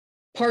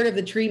 part of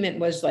the treatment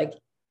was like,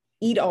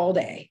 eat all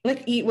day,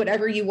 like eat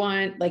whatever you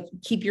want, like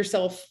keep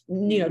yourself,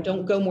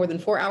 don't go more than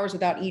 4 hours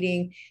without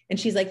eating. And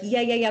she's like,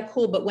 yeah,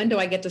 cool. But when do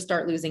I get to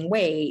start losing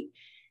weight?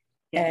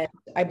 And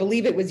I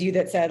believe it was you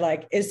that said,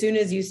 like, as soon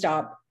as you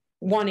stop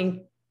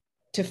wanting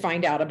to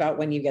find out about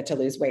when you get to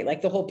lose weight,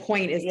 like the whole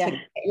point is to get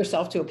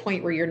yourself to a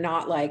point where you're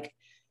not like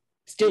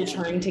still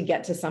trying to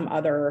get to some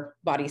other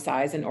body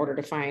size in order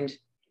to find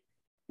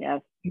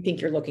you think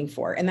you're looking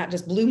for. And that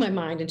just blew my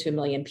mind into a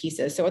million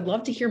pieces. So I'd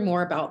love to hear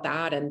more about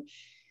that, and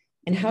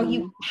how do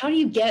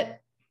you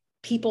get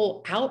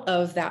people out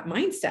of that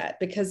mindset?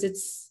 Because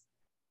it's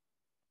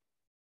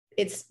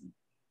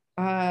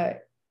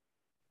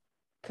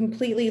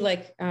completely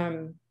like,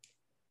 I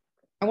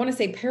want to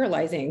say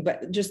paralyzing,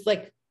 but just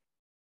like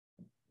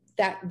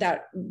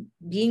that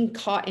being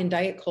caught in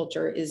diet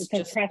culture is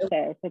just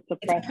oppressive. It's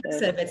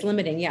oppressive. It's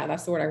limiting. Yeah,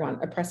 that's the word I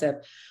want.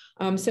 Oppressive.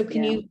 So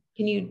can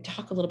you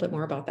talk a little bit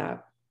more about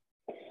that?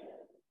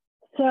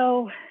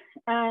 So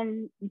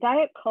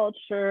diet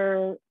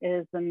culture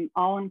is an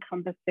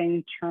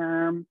all-encompassing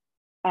term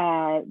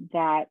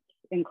that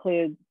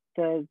includes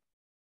the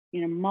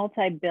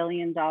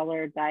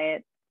multi-billion-dollar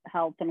diet,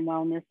 health, and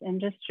wellness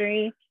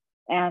industry,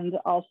 and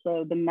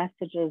also the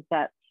messages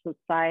that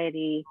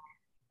society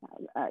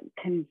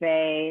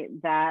convey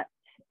that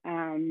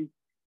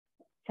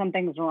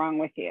something's wrong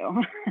with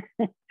you,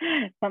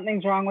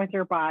 something's wrong with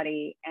your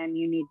body, and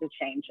you need to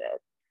change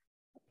it.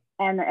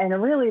 And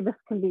really, this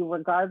can be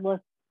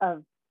regardless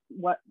of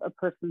what a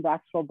person's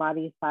actual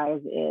body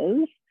size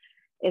is.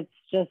 It's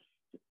just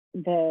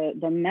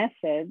the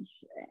message,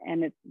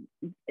 and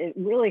it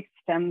really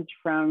stems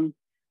from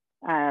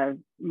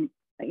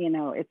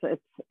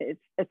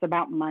it's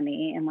about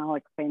money, and I'll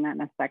explain that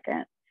in a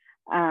second.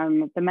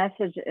 The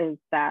message is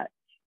that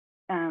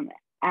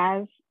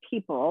as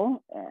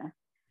people,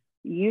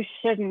 you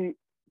shouldn't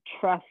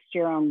trust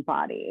your own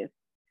bodies.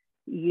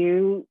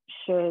 You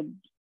should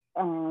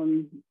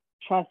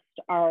trust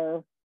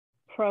our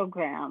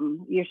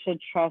program. You should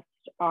trust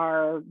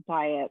our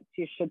diets.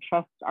 You should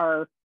trust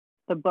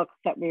the books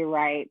that we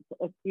write.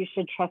 You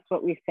should trust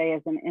what we say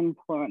as an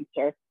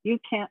influencer. You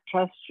can't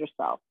trust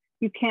yourself.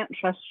 You can't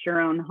trust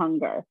your own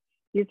hunger.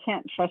 You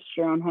can't trust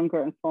your own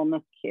hunger and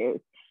fullness cues.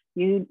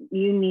 You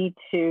need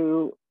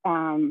to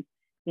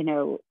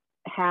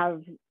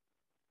have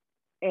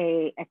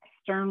a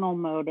external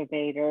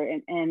motivator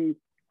and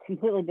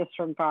completely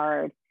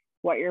disregard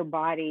what your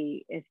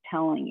body is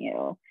telling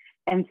you.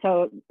 And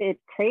so it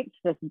creates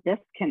this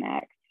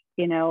disconnect,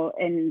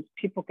 and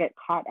people get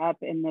caught up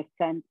in the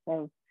sense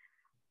of,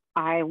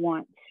 I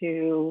want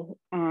to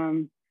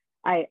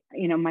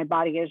my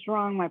body is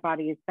wrong, my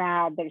body is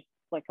bad. There's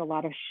like a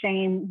lot of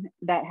shame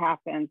that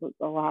happens. It's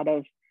a lot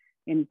of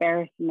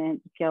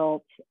embarrassment,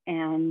 guilt,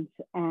 and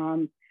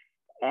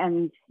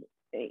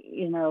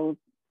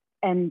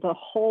and the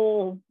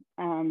whole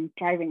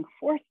driving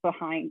force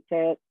behind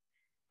it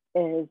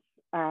is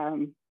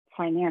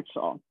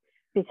financial,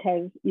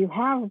 because you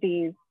have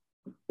these,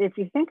 if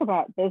you think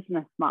about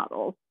business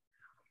models,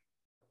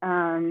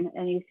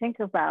 and you think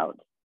about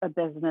a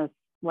business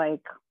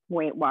like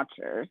Weight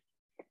Watchers,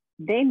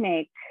 they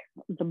make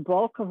the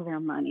bulk of their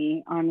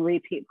money on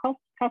repeat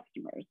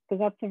customers, because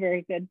that's a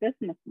very good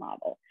business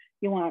model.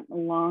 You want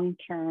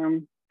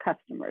long-term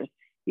customers.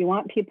 You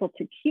want people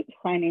to keep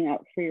signing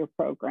up for your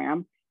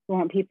program. You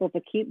want people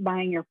to keep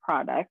buying your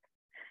product,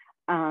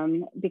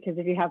 because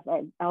if you have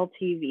an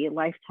LTV,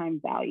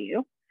 lifetime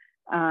value,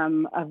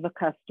 of the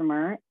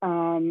customer,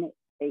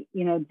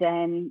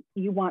 then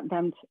you want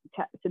them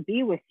to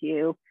be with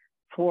you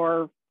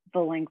for the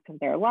length of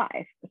their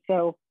life.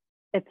 So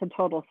it's a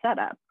total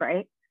setup,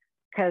 right?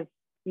 Because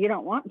you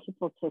don't want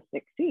people to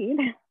succeed,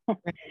 but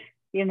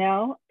you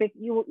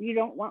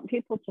don't want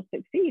people to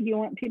succeed. You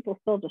want people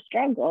still to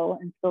struggle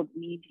and still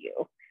need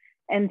you.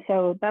 And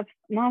so that's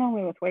not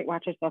only with Weight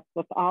Watchers, that's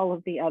with all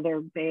of the other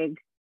big,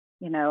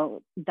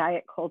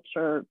 diet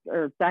culture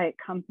or diet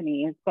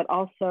companies, but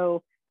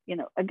also,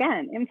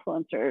 again,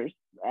 influencers.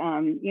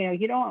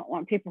 You don't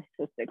want people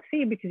to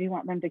succeed because you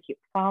want them to keep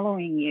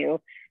following you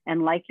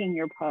and liking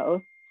your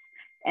posts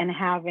and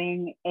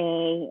having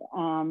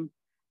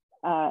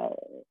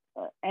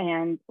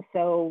and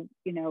so,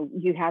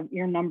 you have,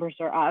 your numbers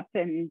are up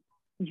and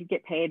you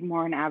get paid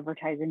more in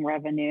advertising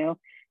revenue.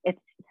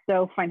 It's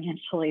so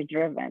financially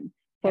driven.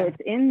 So it's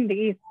in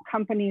these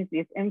companies,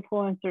 these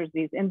influencers,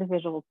 these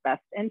individuals'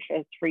 best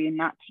interest for you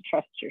not to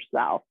trust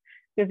yourself.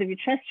 Because if you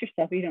trust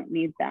yourself, you don't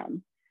need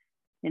them.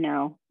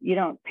 You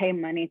don't pay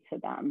money to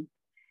them.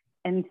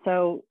 And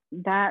so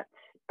that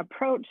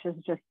approach is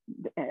just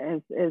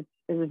is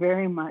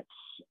very much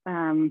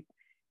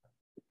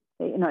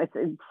it's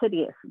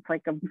insidious. It's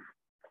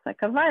like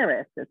a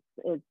virus.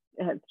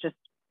 It's just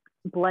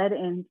bled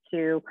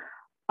into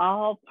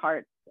all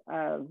parts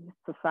of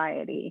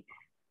society.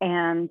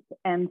 And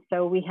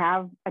so we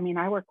have,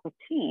 I work with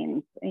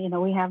teens,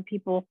 we have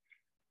people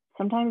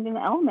sometimes in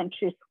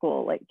elementary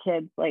school, like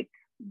kids, like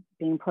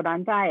being put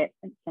on diet.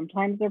 And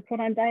sometimes they're put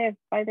on diet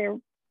by their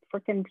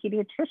freaking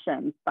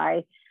pediatricians,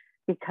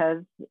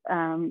 because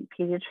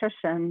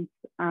pediatricians,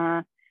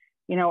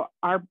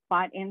 are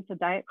bought into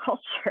diet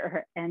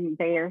culture, and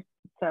they are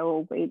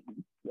so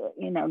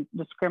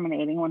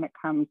discriminating when it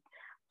comes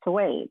to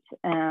weight.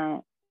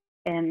 And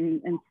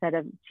instead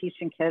of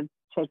teaching kids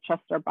to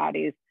trust their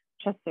bodies,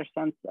 trust their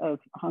sense of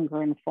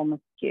hunger and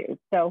fullness cues.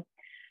 So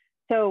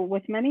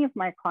with many of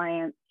my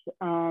clients,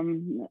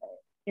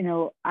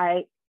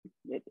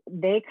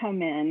 they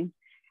come in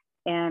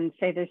and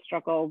say they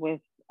struggle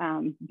with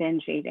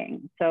binge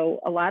eating.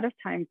 So a lot of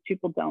times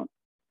people don't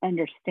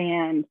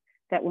understand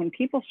that when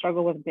people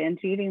struggle with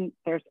binge eating,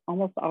 there's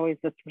almost always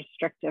this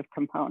restrictive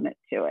component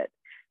to it.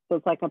 So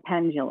it's like a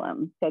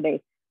pendulum. So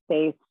they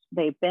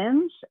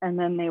binge and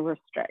then they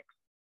restrict.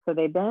 So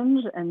they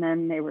binge and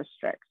then they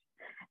restrict,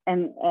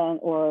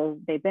 or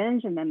they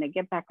binge and then they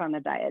get back on the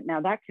diet.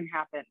 Now that can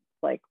happen.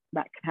 That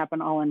can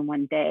happen all in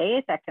one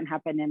day. That can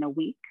happen in a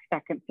week.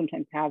 That can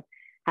sometimes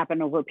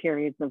happen over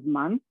periods of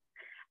months.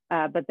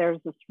 But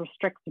there's this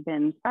restrict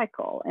binge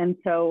cycle. And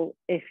so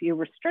if you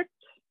restrict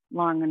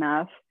long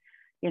enough,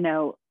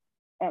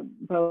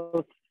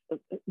 both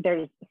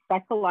there's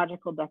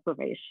psychological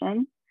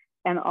deprivation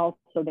and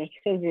also there's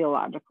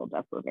physiological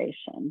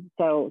deprivation.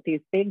 So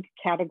these big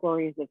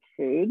categories of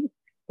food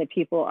that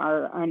people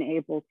are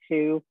unable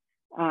to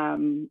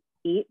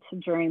eat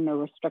during the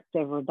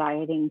restrictive or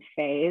dieting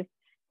phase,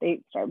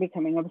 they start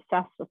becoming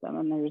obsessed with them,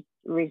 and there's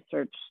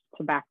research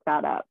to back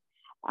that up.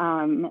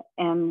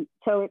 And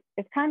so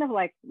it's kind of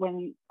like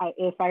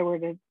if I were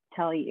to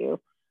tell you,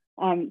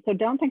 so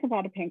don't think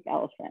about a pink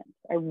elephant.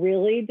 I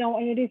really don't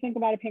want you to think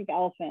about a pink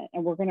elephant.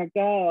 And we're going to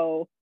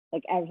go,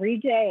 like, every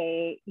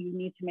day, you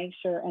need to make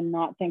sure and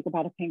not think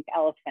about a pink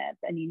elephant.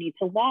 And you need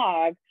to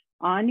log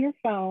on your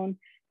phone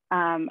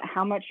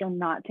how much you're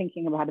not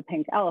thinking about a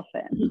pink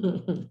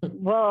elephant.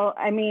 Well,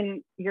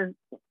 you're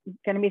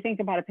going to be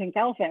thinking about a pink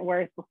elephant,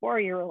 whereas before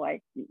you were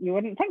like, you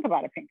wouldn't think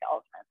about a pink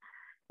elephant.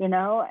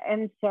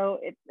 And so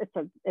it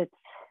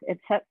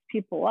sets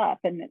people up,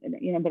 and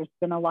there's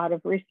been a lot of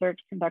research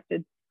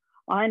conducted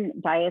on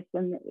diets,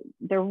 and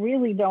they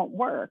really don't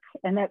work,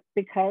 and that's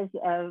because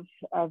of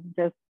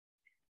this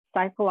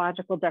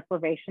psychological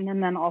deprivation,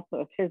 and then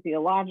also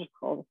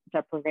physiological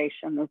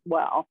deprivation as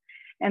well.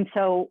 And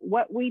so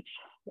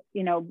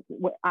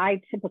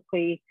I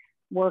typically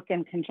work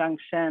in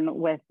conjunction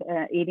with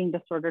an eating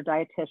disorder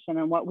dietitian,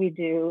 and what we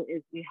do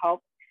is we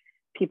help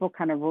people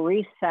kind of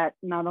reset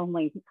not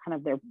only kind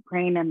of their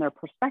brain and their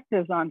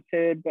perspectives on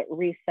food, but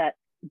reset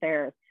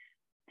their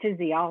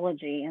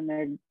physiology and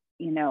their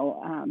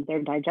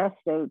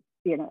digestive,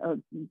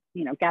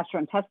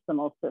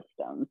 gastrointestinal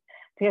systems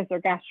because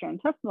their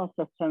gastrointestinal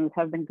systems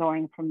have been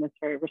going from this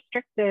very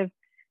restrictive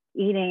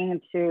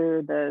eating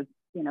to the,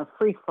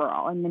 free for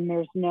all. And then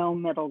there's no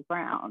middle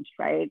ground,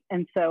 right?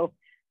 And so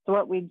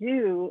what we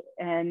do,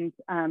 and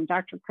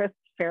Dr. Chris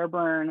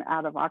Fairburn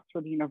out of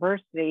Oxford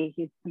University,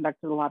 he's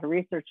conducted a lot of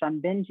research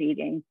on binge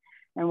eating.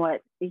 And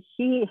what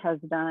he has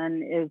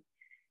done is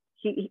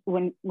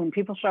when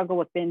people struggle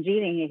with binge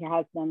eating, he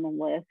has them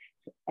list,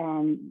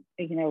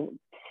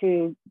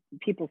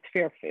 people's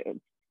fear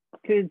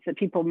foods that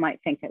people might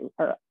think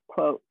are,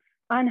 quote,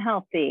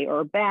 unhealthy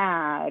or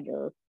bad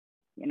or,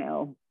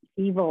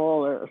 evil,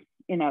 or,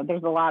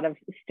 there's a lot of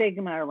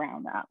stigma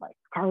around that, like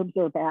carbs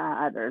are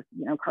bad or,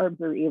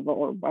 carbs are evil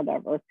or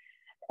whatever.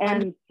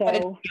 And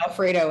so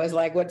Alfredo is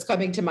like what's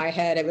coming to my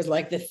head. It was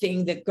like the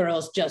thing that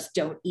girls just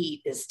don't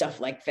eat is stuff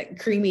like that.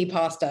 Creamy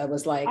pasta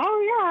was like,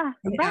 oh yeah,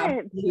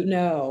 right.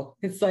 No,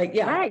 it's like,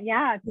 yeah. Right,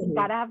 yeah. You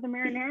gotta have the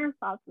marinara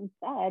sauce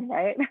instead,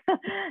 right?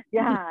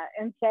 Yeah.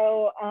 And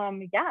so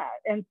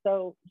And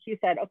so he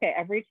said, okay,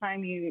 every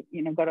time you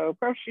go to a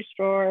grocery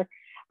store,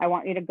 I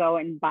want you to go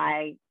and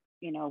buy,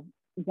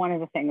 one of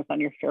the things on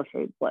your fear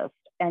foods list.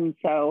 And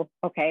so,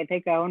 okay, they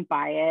go and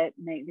buy it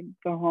and they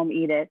go home,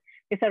 eat it.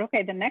 He said,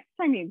 okay, the next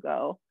time you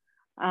go,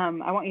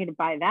 I want you to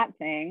buy that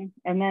thing.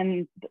 And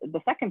then the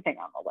second thing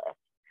on the list.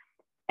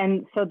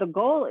 And so the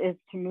goal is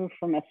to move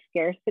from a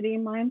scarcity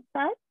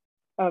mindset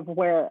of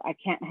where I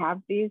can't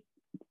have these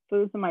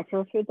foods on my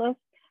fear food list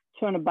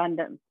to an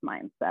abundance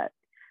mindset.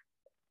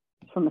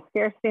 From a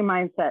scarcity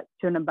mindset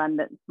to an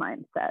abundance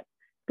mindset.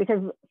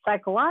 Because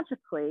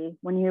psychologically,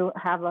 when you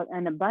have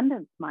an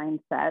abundance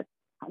mindset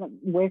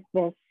with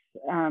this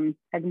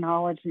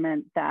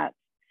acknowledgement that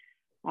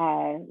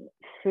all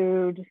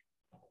food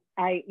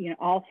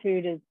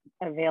is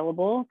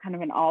available, kind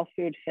of an all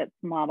food fits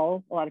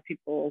model. A lot of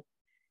people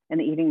in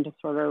the eating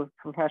disorder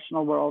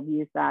professional world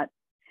use that,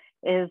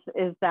 is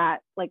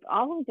that like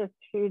all of this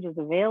food is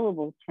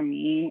available to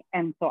me.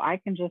 And so I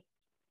can just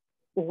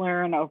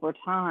learn over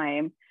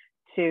time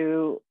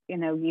to,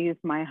 use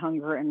my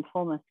hunger and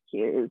fullness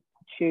cues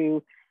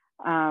to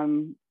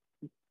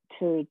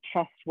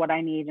trust what I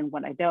need and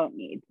what I don't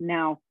need.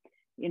 Now,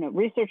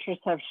 researchers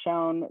have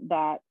shown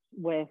that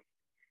with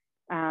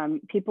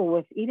people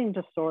with eating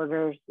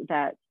disorders,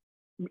 that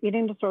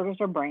eating disorders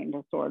are brain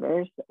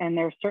disorders, and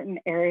there are certain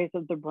areas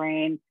of the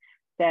brain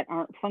that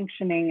aren't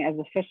functioning as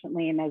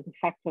efficiently and as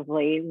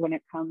effectively when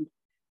it comes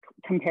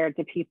compared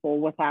to people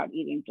without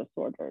eating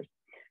disorders.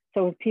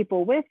 So with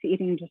people with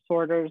eating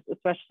disorders,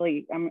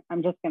 especially,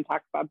 I'm just going to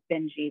talk about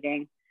binge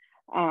eating.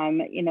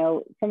 Some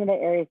of the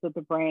areas of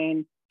the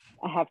brain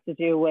have to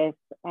do with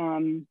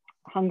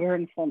hunger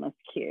and fullness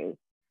cues.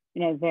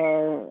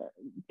 Their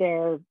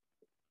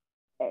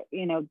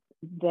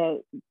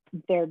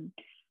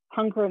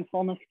hunger and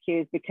fullness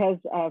cues, because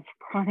of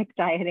chronic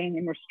dieting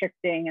and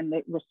restricting and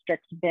the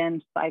restrict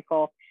binge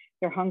cycle,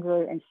 their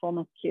hunger and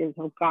fullness cues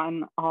have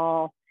gotten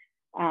all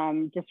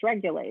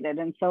dysregulated.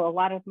 And so a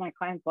lot of my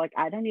clients are like,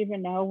 I don't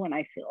even know when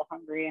I feel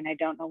hungry and I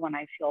don't know when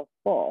I feel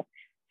full.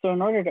 So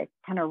in order to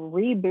kind of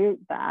reboot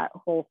that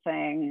whole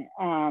thing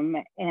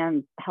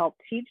and help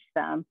teach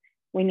them,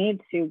 we need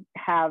to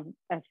have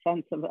a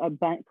sense of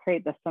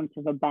create the sense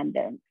of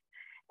abundance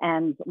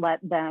and let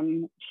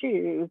them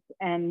choose.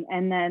 And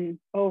then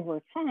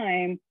over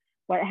time,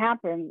 what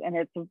happens, and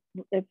it's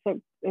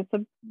a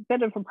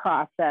bit of a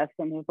process,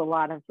 and there's a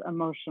lot of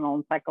emotional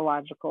and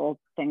psychological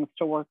things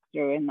to work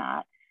through in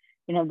that.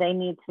 They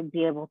need to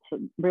be able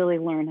to really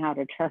learn how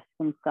to trust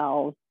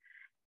themselves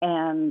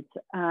and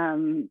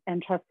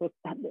trust with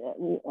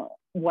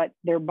what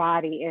their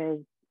body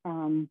is,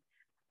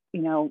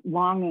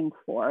 longing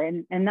for.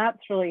 And that's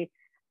really,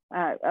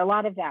 a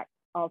lot of that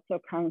also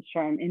comes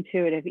from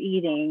intuitive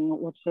eating,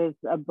 which is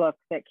a book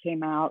that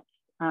came out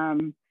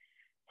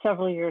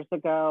several years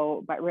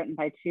ago, written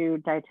by two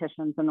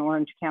dietitians in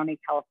Orange County,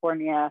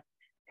 California,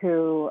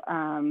 who,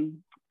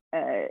 and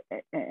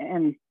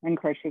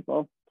encourage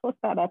people to look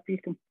that up. You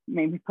can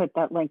maybe put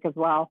that link as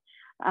well.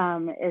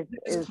 Is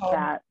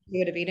that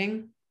intuitive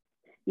eating?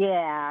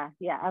 Yeah.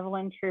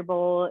 Evelyn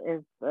Trubel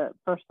is the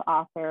first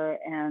author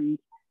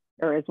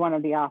or is one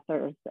of the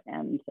authors.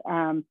 And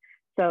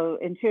so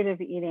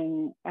intuitive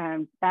eating,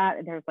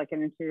 that there's like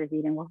an intuitive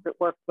eating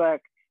workbook,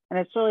 and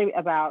it's really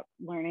about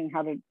learning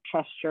how to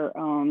trust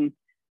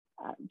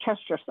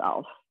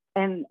yourself.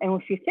 And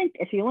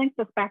if you link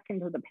this back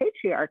into the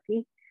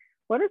patriarchy,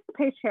 what does the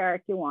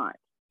patriarchy want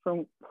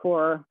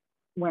for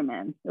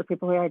women or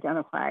people who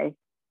identify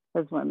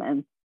as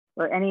women,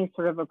 or any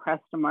sort of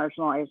oppressed and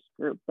marginalized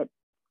group that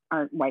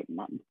aren't white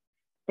men?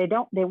 They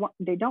don't want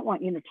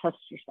you to trust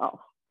yourself.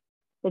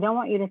 They don't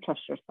want you to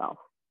trust yourself.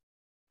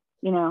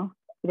 They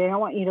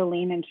don't want you to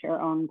lean into your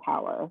own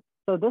power.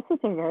 So this is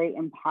a very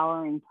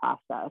empowering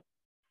process.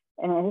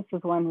 And this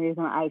is one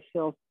reason I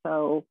feel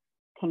so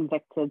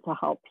convicted to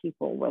help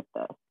people with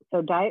this.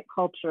 So diet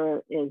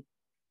culture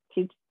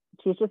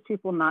teaches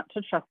people not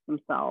to trust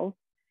themselves.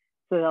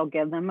 So they'll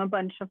give them a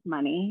bunch of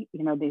money,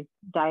 these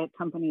diet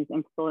companies,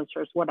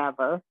 influencers,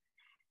 whatever.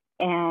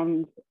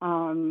 And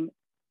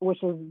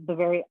which is the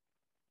very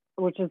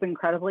which is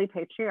incredibly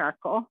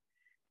patriarchal.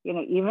 You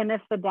know, even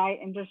if the diet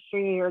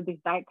industry or these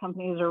diet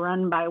companies are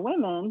run by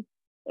women,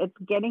 it's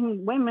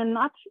getting women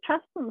not to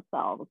trust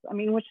themselves. I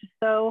mean, which is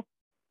so,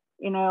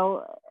 you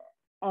know,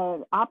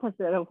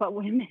 opposite of what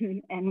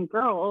women and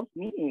girls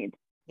need.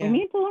 Yeah. We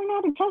need to learn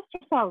how to trust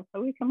ourselves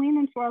so we can lean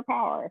into our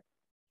power.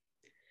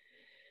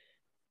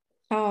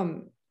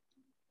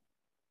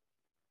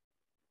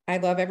 I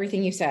love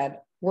everything you said.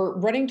 We're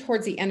running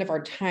towards the end of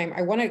our time.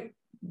 I want to,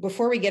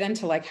 before we get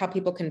into like how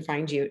people can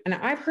find you, and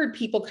I've heard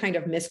people kind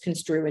of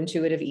misconstrue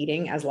intuitive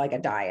eating as like a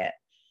diet.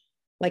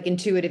 Like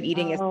intuitive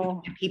eating is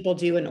something people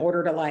do in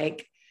order to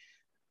like,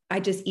 I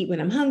just eat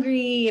when I'm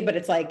hungry, but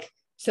it's like,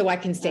 so I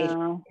can stay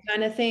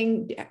kind of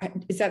thing.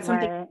 Is that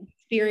something you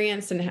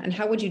experienced, and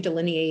how would you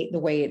delineate the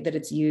way that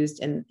it's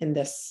used in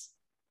this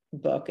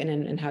book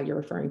and how you're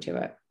referring to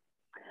it?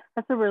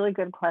 That's a really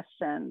good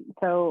question.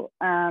 So,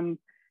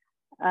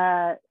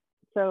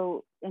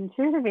 so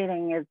intuitive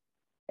eating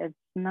it's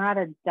not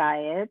a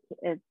diet.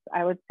 It's,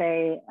 I would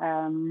say,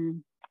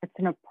 it's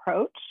an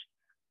approach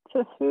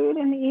to food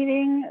and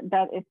eating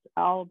that it's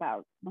all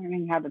about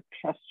learning how to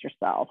trust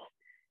yourself.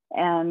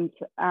 And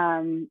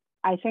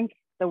I think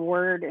the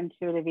word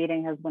intuitive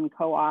eating has been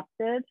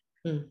co-opted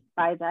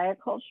by diet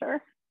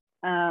culture.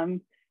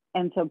 And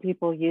so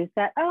people use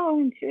that, oh,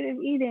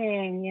 intuitive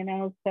eating, you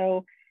know,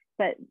 so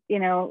that, you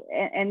know,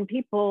 and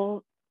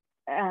people,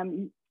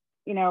 you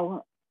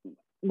know,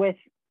 with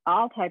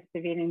all types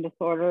of eating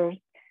disorders,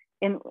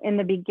 in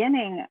the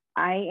beginning,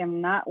 I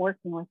am not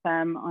working with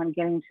them on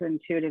getting to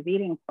intuitive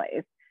eating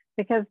place,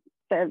 because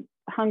the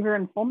hunger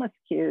and fullness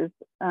cues,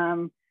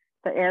 that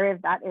area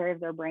of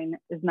their brain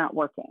is not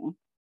working.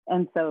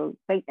 And so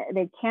they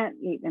can't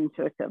eat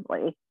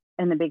intuitively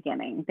in the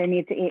beginning. They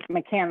need to eat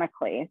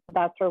mechanically. So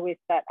that's where we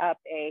set up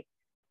a,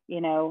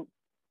 you know,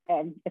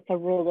 it's a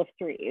rule of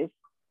threes.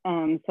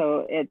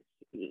 So it's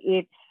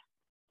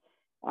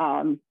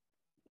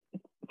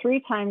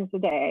 3 times a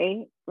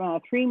day,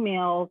 3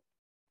 meals,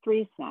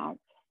 3 snacks,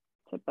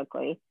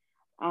 typically,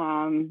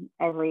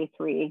 every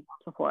 3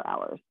 to 4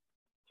 hours.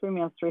 3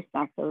 meals, 3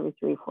 snacks every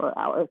 3 to 4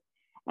 hours.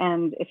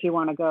 And if you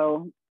want to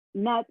go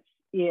nuts,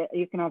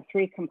 you can have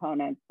 3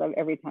 components of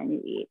every time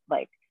you eat,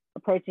 like a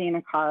protein,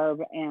 a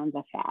carb, and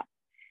a fat.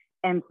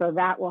 And so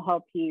that will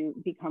help you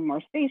become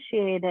more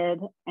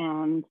satiated.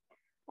 And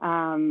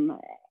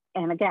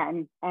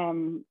again,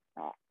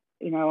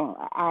 you know,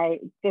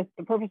 the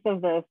purpose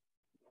of this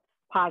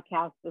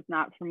podcast is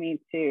not for me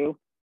to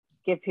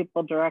give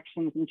people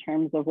directions in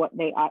terms of what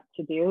they ought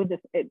to do.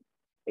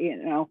 You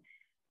know,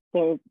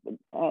 the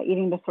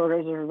eating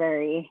disorders are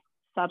very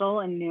subtle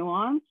and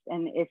nuanced.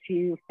 And if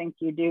you think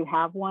you do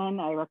have one,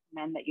 I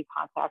recommend that you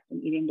contact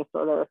an eating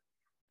disorder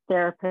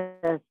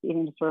therapist,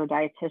 eating disorder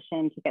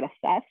dietitian to get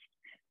assessed,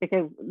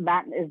 because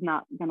that is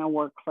not going to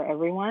work for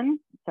everyone.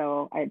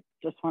 So I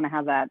just want to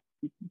have that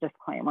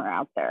disclaimer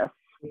out there.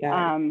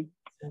 Yeah.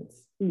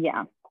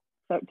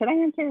 So did I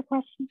answer your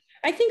question?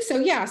 I think so.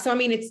 Yeah. So, I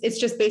mean, it's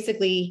just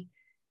basically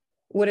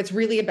what it's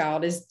really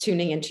about is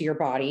tuning into your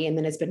body, and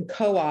then it's been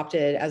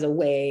co-opted as a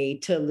way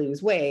to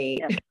lose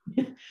weight.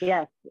 Yes,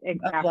 yes,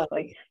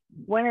 exactly.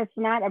 When it's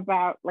not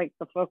about like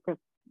the focus,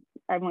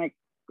 I'm like,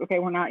 okay,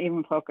 we're not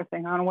even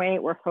focusing on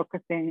weight. We're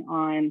focusing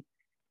on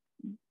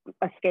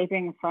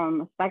escaping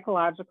from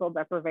psychological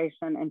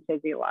deprivation and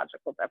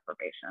physiological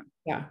deprivation.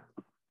 Yeah.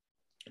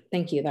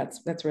 Thank you.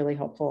 That's really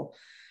helpful.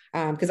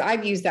 Because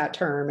I've used that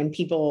term, and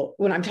people,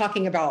 when I'm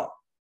talking about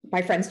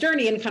my friend's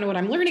journey and kind of what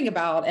I'm learning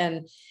about,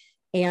 and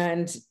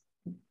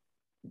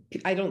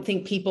I don't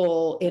think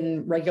people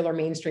in regular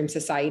mainstream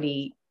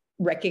society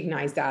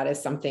recognize that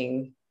as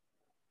something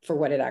for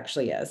what it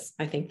actually is.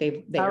 I think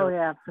they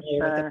are for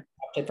sure. With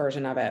the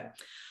version of it.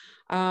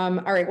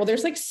 All right. Well,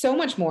 there's like so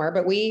much more,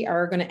 but we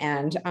are going to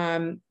end.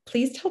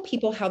 Please tell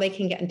people how they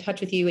can get in touch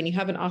with you, and you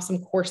have an awesome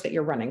course that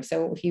you're running.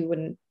 So if you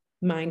wouldn't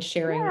mind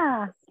sharing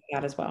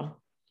that as well.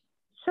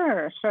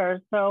 Sure.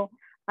 So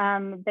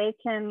they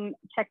can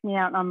check me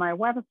out on my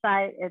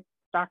website. It's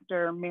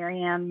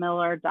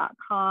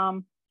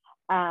drmariannemiller.com.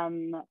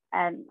 And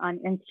on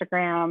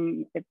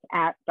Instagram, it's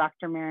at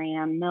Dr.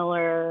 Marianne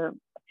Miller,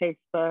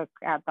 Facebook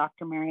at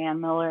Dr.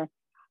 Marianne Miller.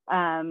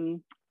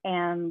 And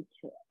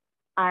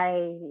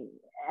I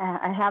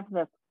have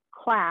this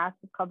class,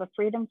 it's called the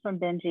Freedom from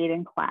Binge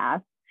Eating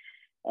class.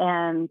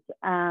 And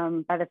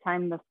by the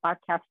time this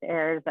podcast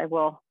airs, I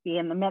will be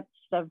in the midst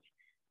of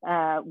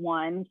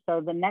one.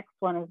 So the next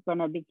one is going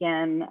to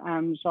begin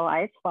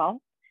July 12th,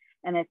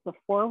 and it's a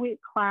 4-week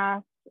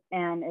class,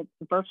 and it's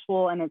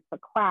virtual, and it's a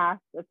class.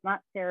 It's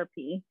not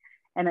therapy,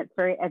 and it's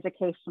very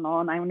educational.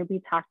 And I'm going to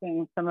be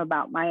talking some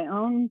about my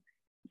own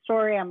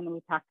story. I'm going to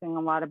be talking a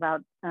lot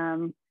about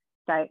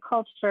diet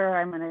culture.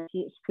 I'm going to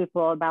teach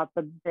people about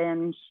the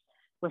binge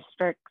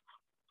restrict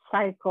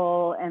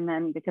cycle, and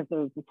then because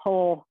there's this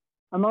whole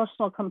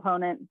emotional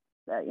component,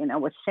 you know,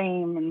 with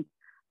shame and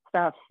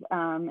stuff,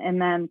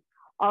 and then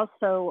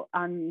also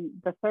on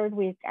the 3rd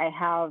week, I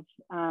have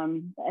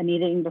an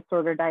eating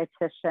disorder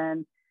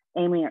dietitian,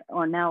 Amy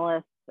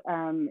Ornelas,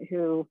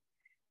 who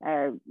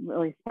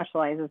really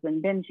specializes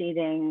in binge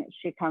eating.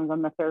 She comes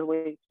on the third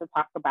week to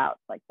talk about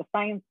like the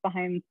science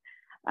behind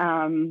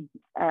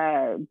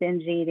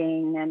binge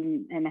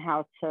eating and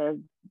how to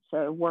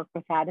work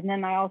with that. And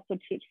then I also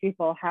teach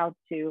people how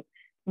to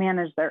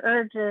manage their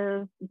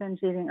urges, binge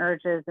eating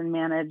urges, and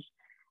manage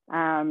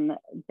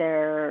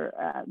the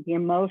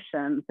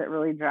emotions that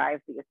really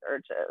drive these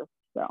urges.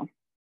 So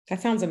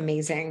that sounds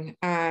amazing.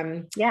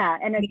 Yeah,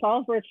 and it's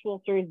all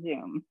virtual through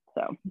Zoom.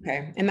 So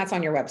okay, and that's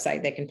on your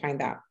website. They can find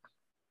that.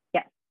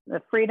 Yes,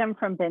 the Freedom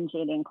from Binge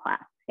Eating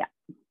class. Yeah.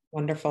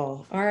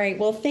 Wonderful. All right.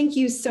 Well, thank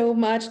you so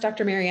much,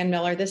 Dr. Marianne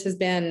Miller. This has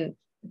been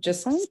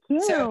just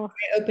so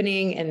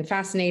eye-opening and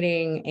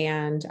fascinating.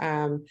 And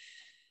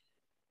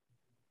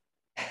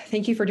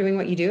thank you for doing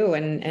what you do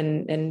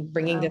and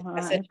bringing this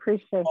message. I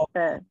appreciate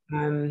it.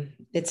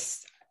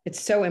 It's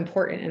so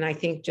important. And I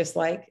think just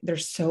like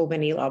there's so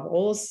many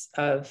levels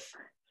of.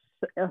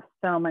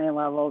 So many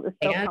levels. It's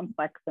so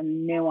complex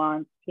and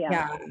nuanced.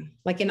 Yeah.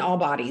 Like in all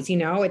bodies,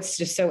 it's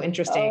just so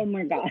interesting. Oh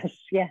my gosh.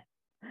 Yeah.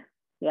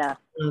 Yeah.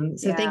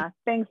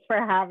 Thanks for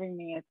having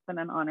me. It's been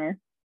an honor.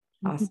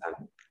 Awesome.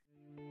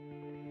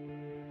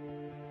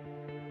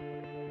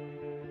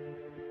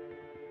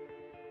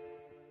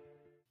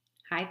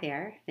 Hi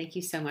there. Thank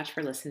you so much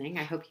for listening.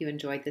 I hope you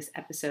enjoyed this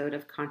episode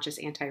of Conscious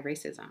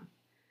Anti-Racism.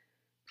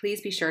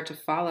 Please be sure to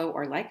follow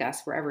or like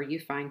us wherever you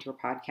find your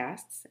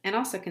podcasts, and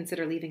also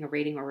consider leaving a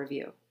rating or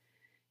review.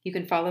 You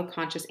can follow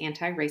Conscious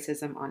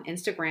Anti-Racism on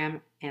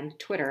Instagram and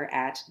Twitter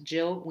at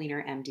Jill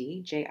Weiner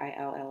MD,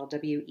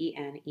 JILLWENER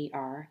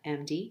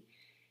MD,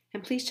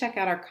 and please check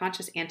out our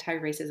Conscious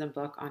Anti-Racism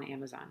book on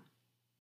Amazon.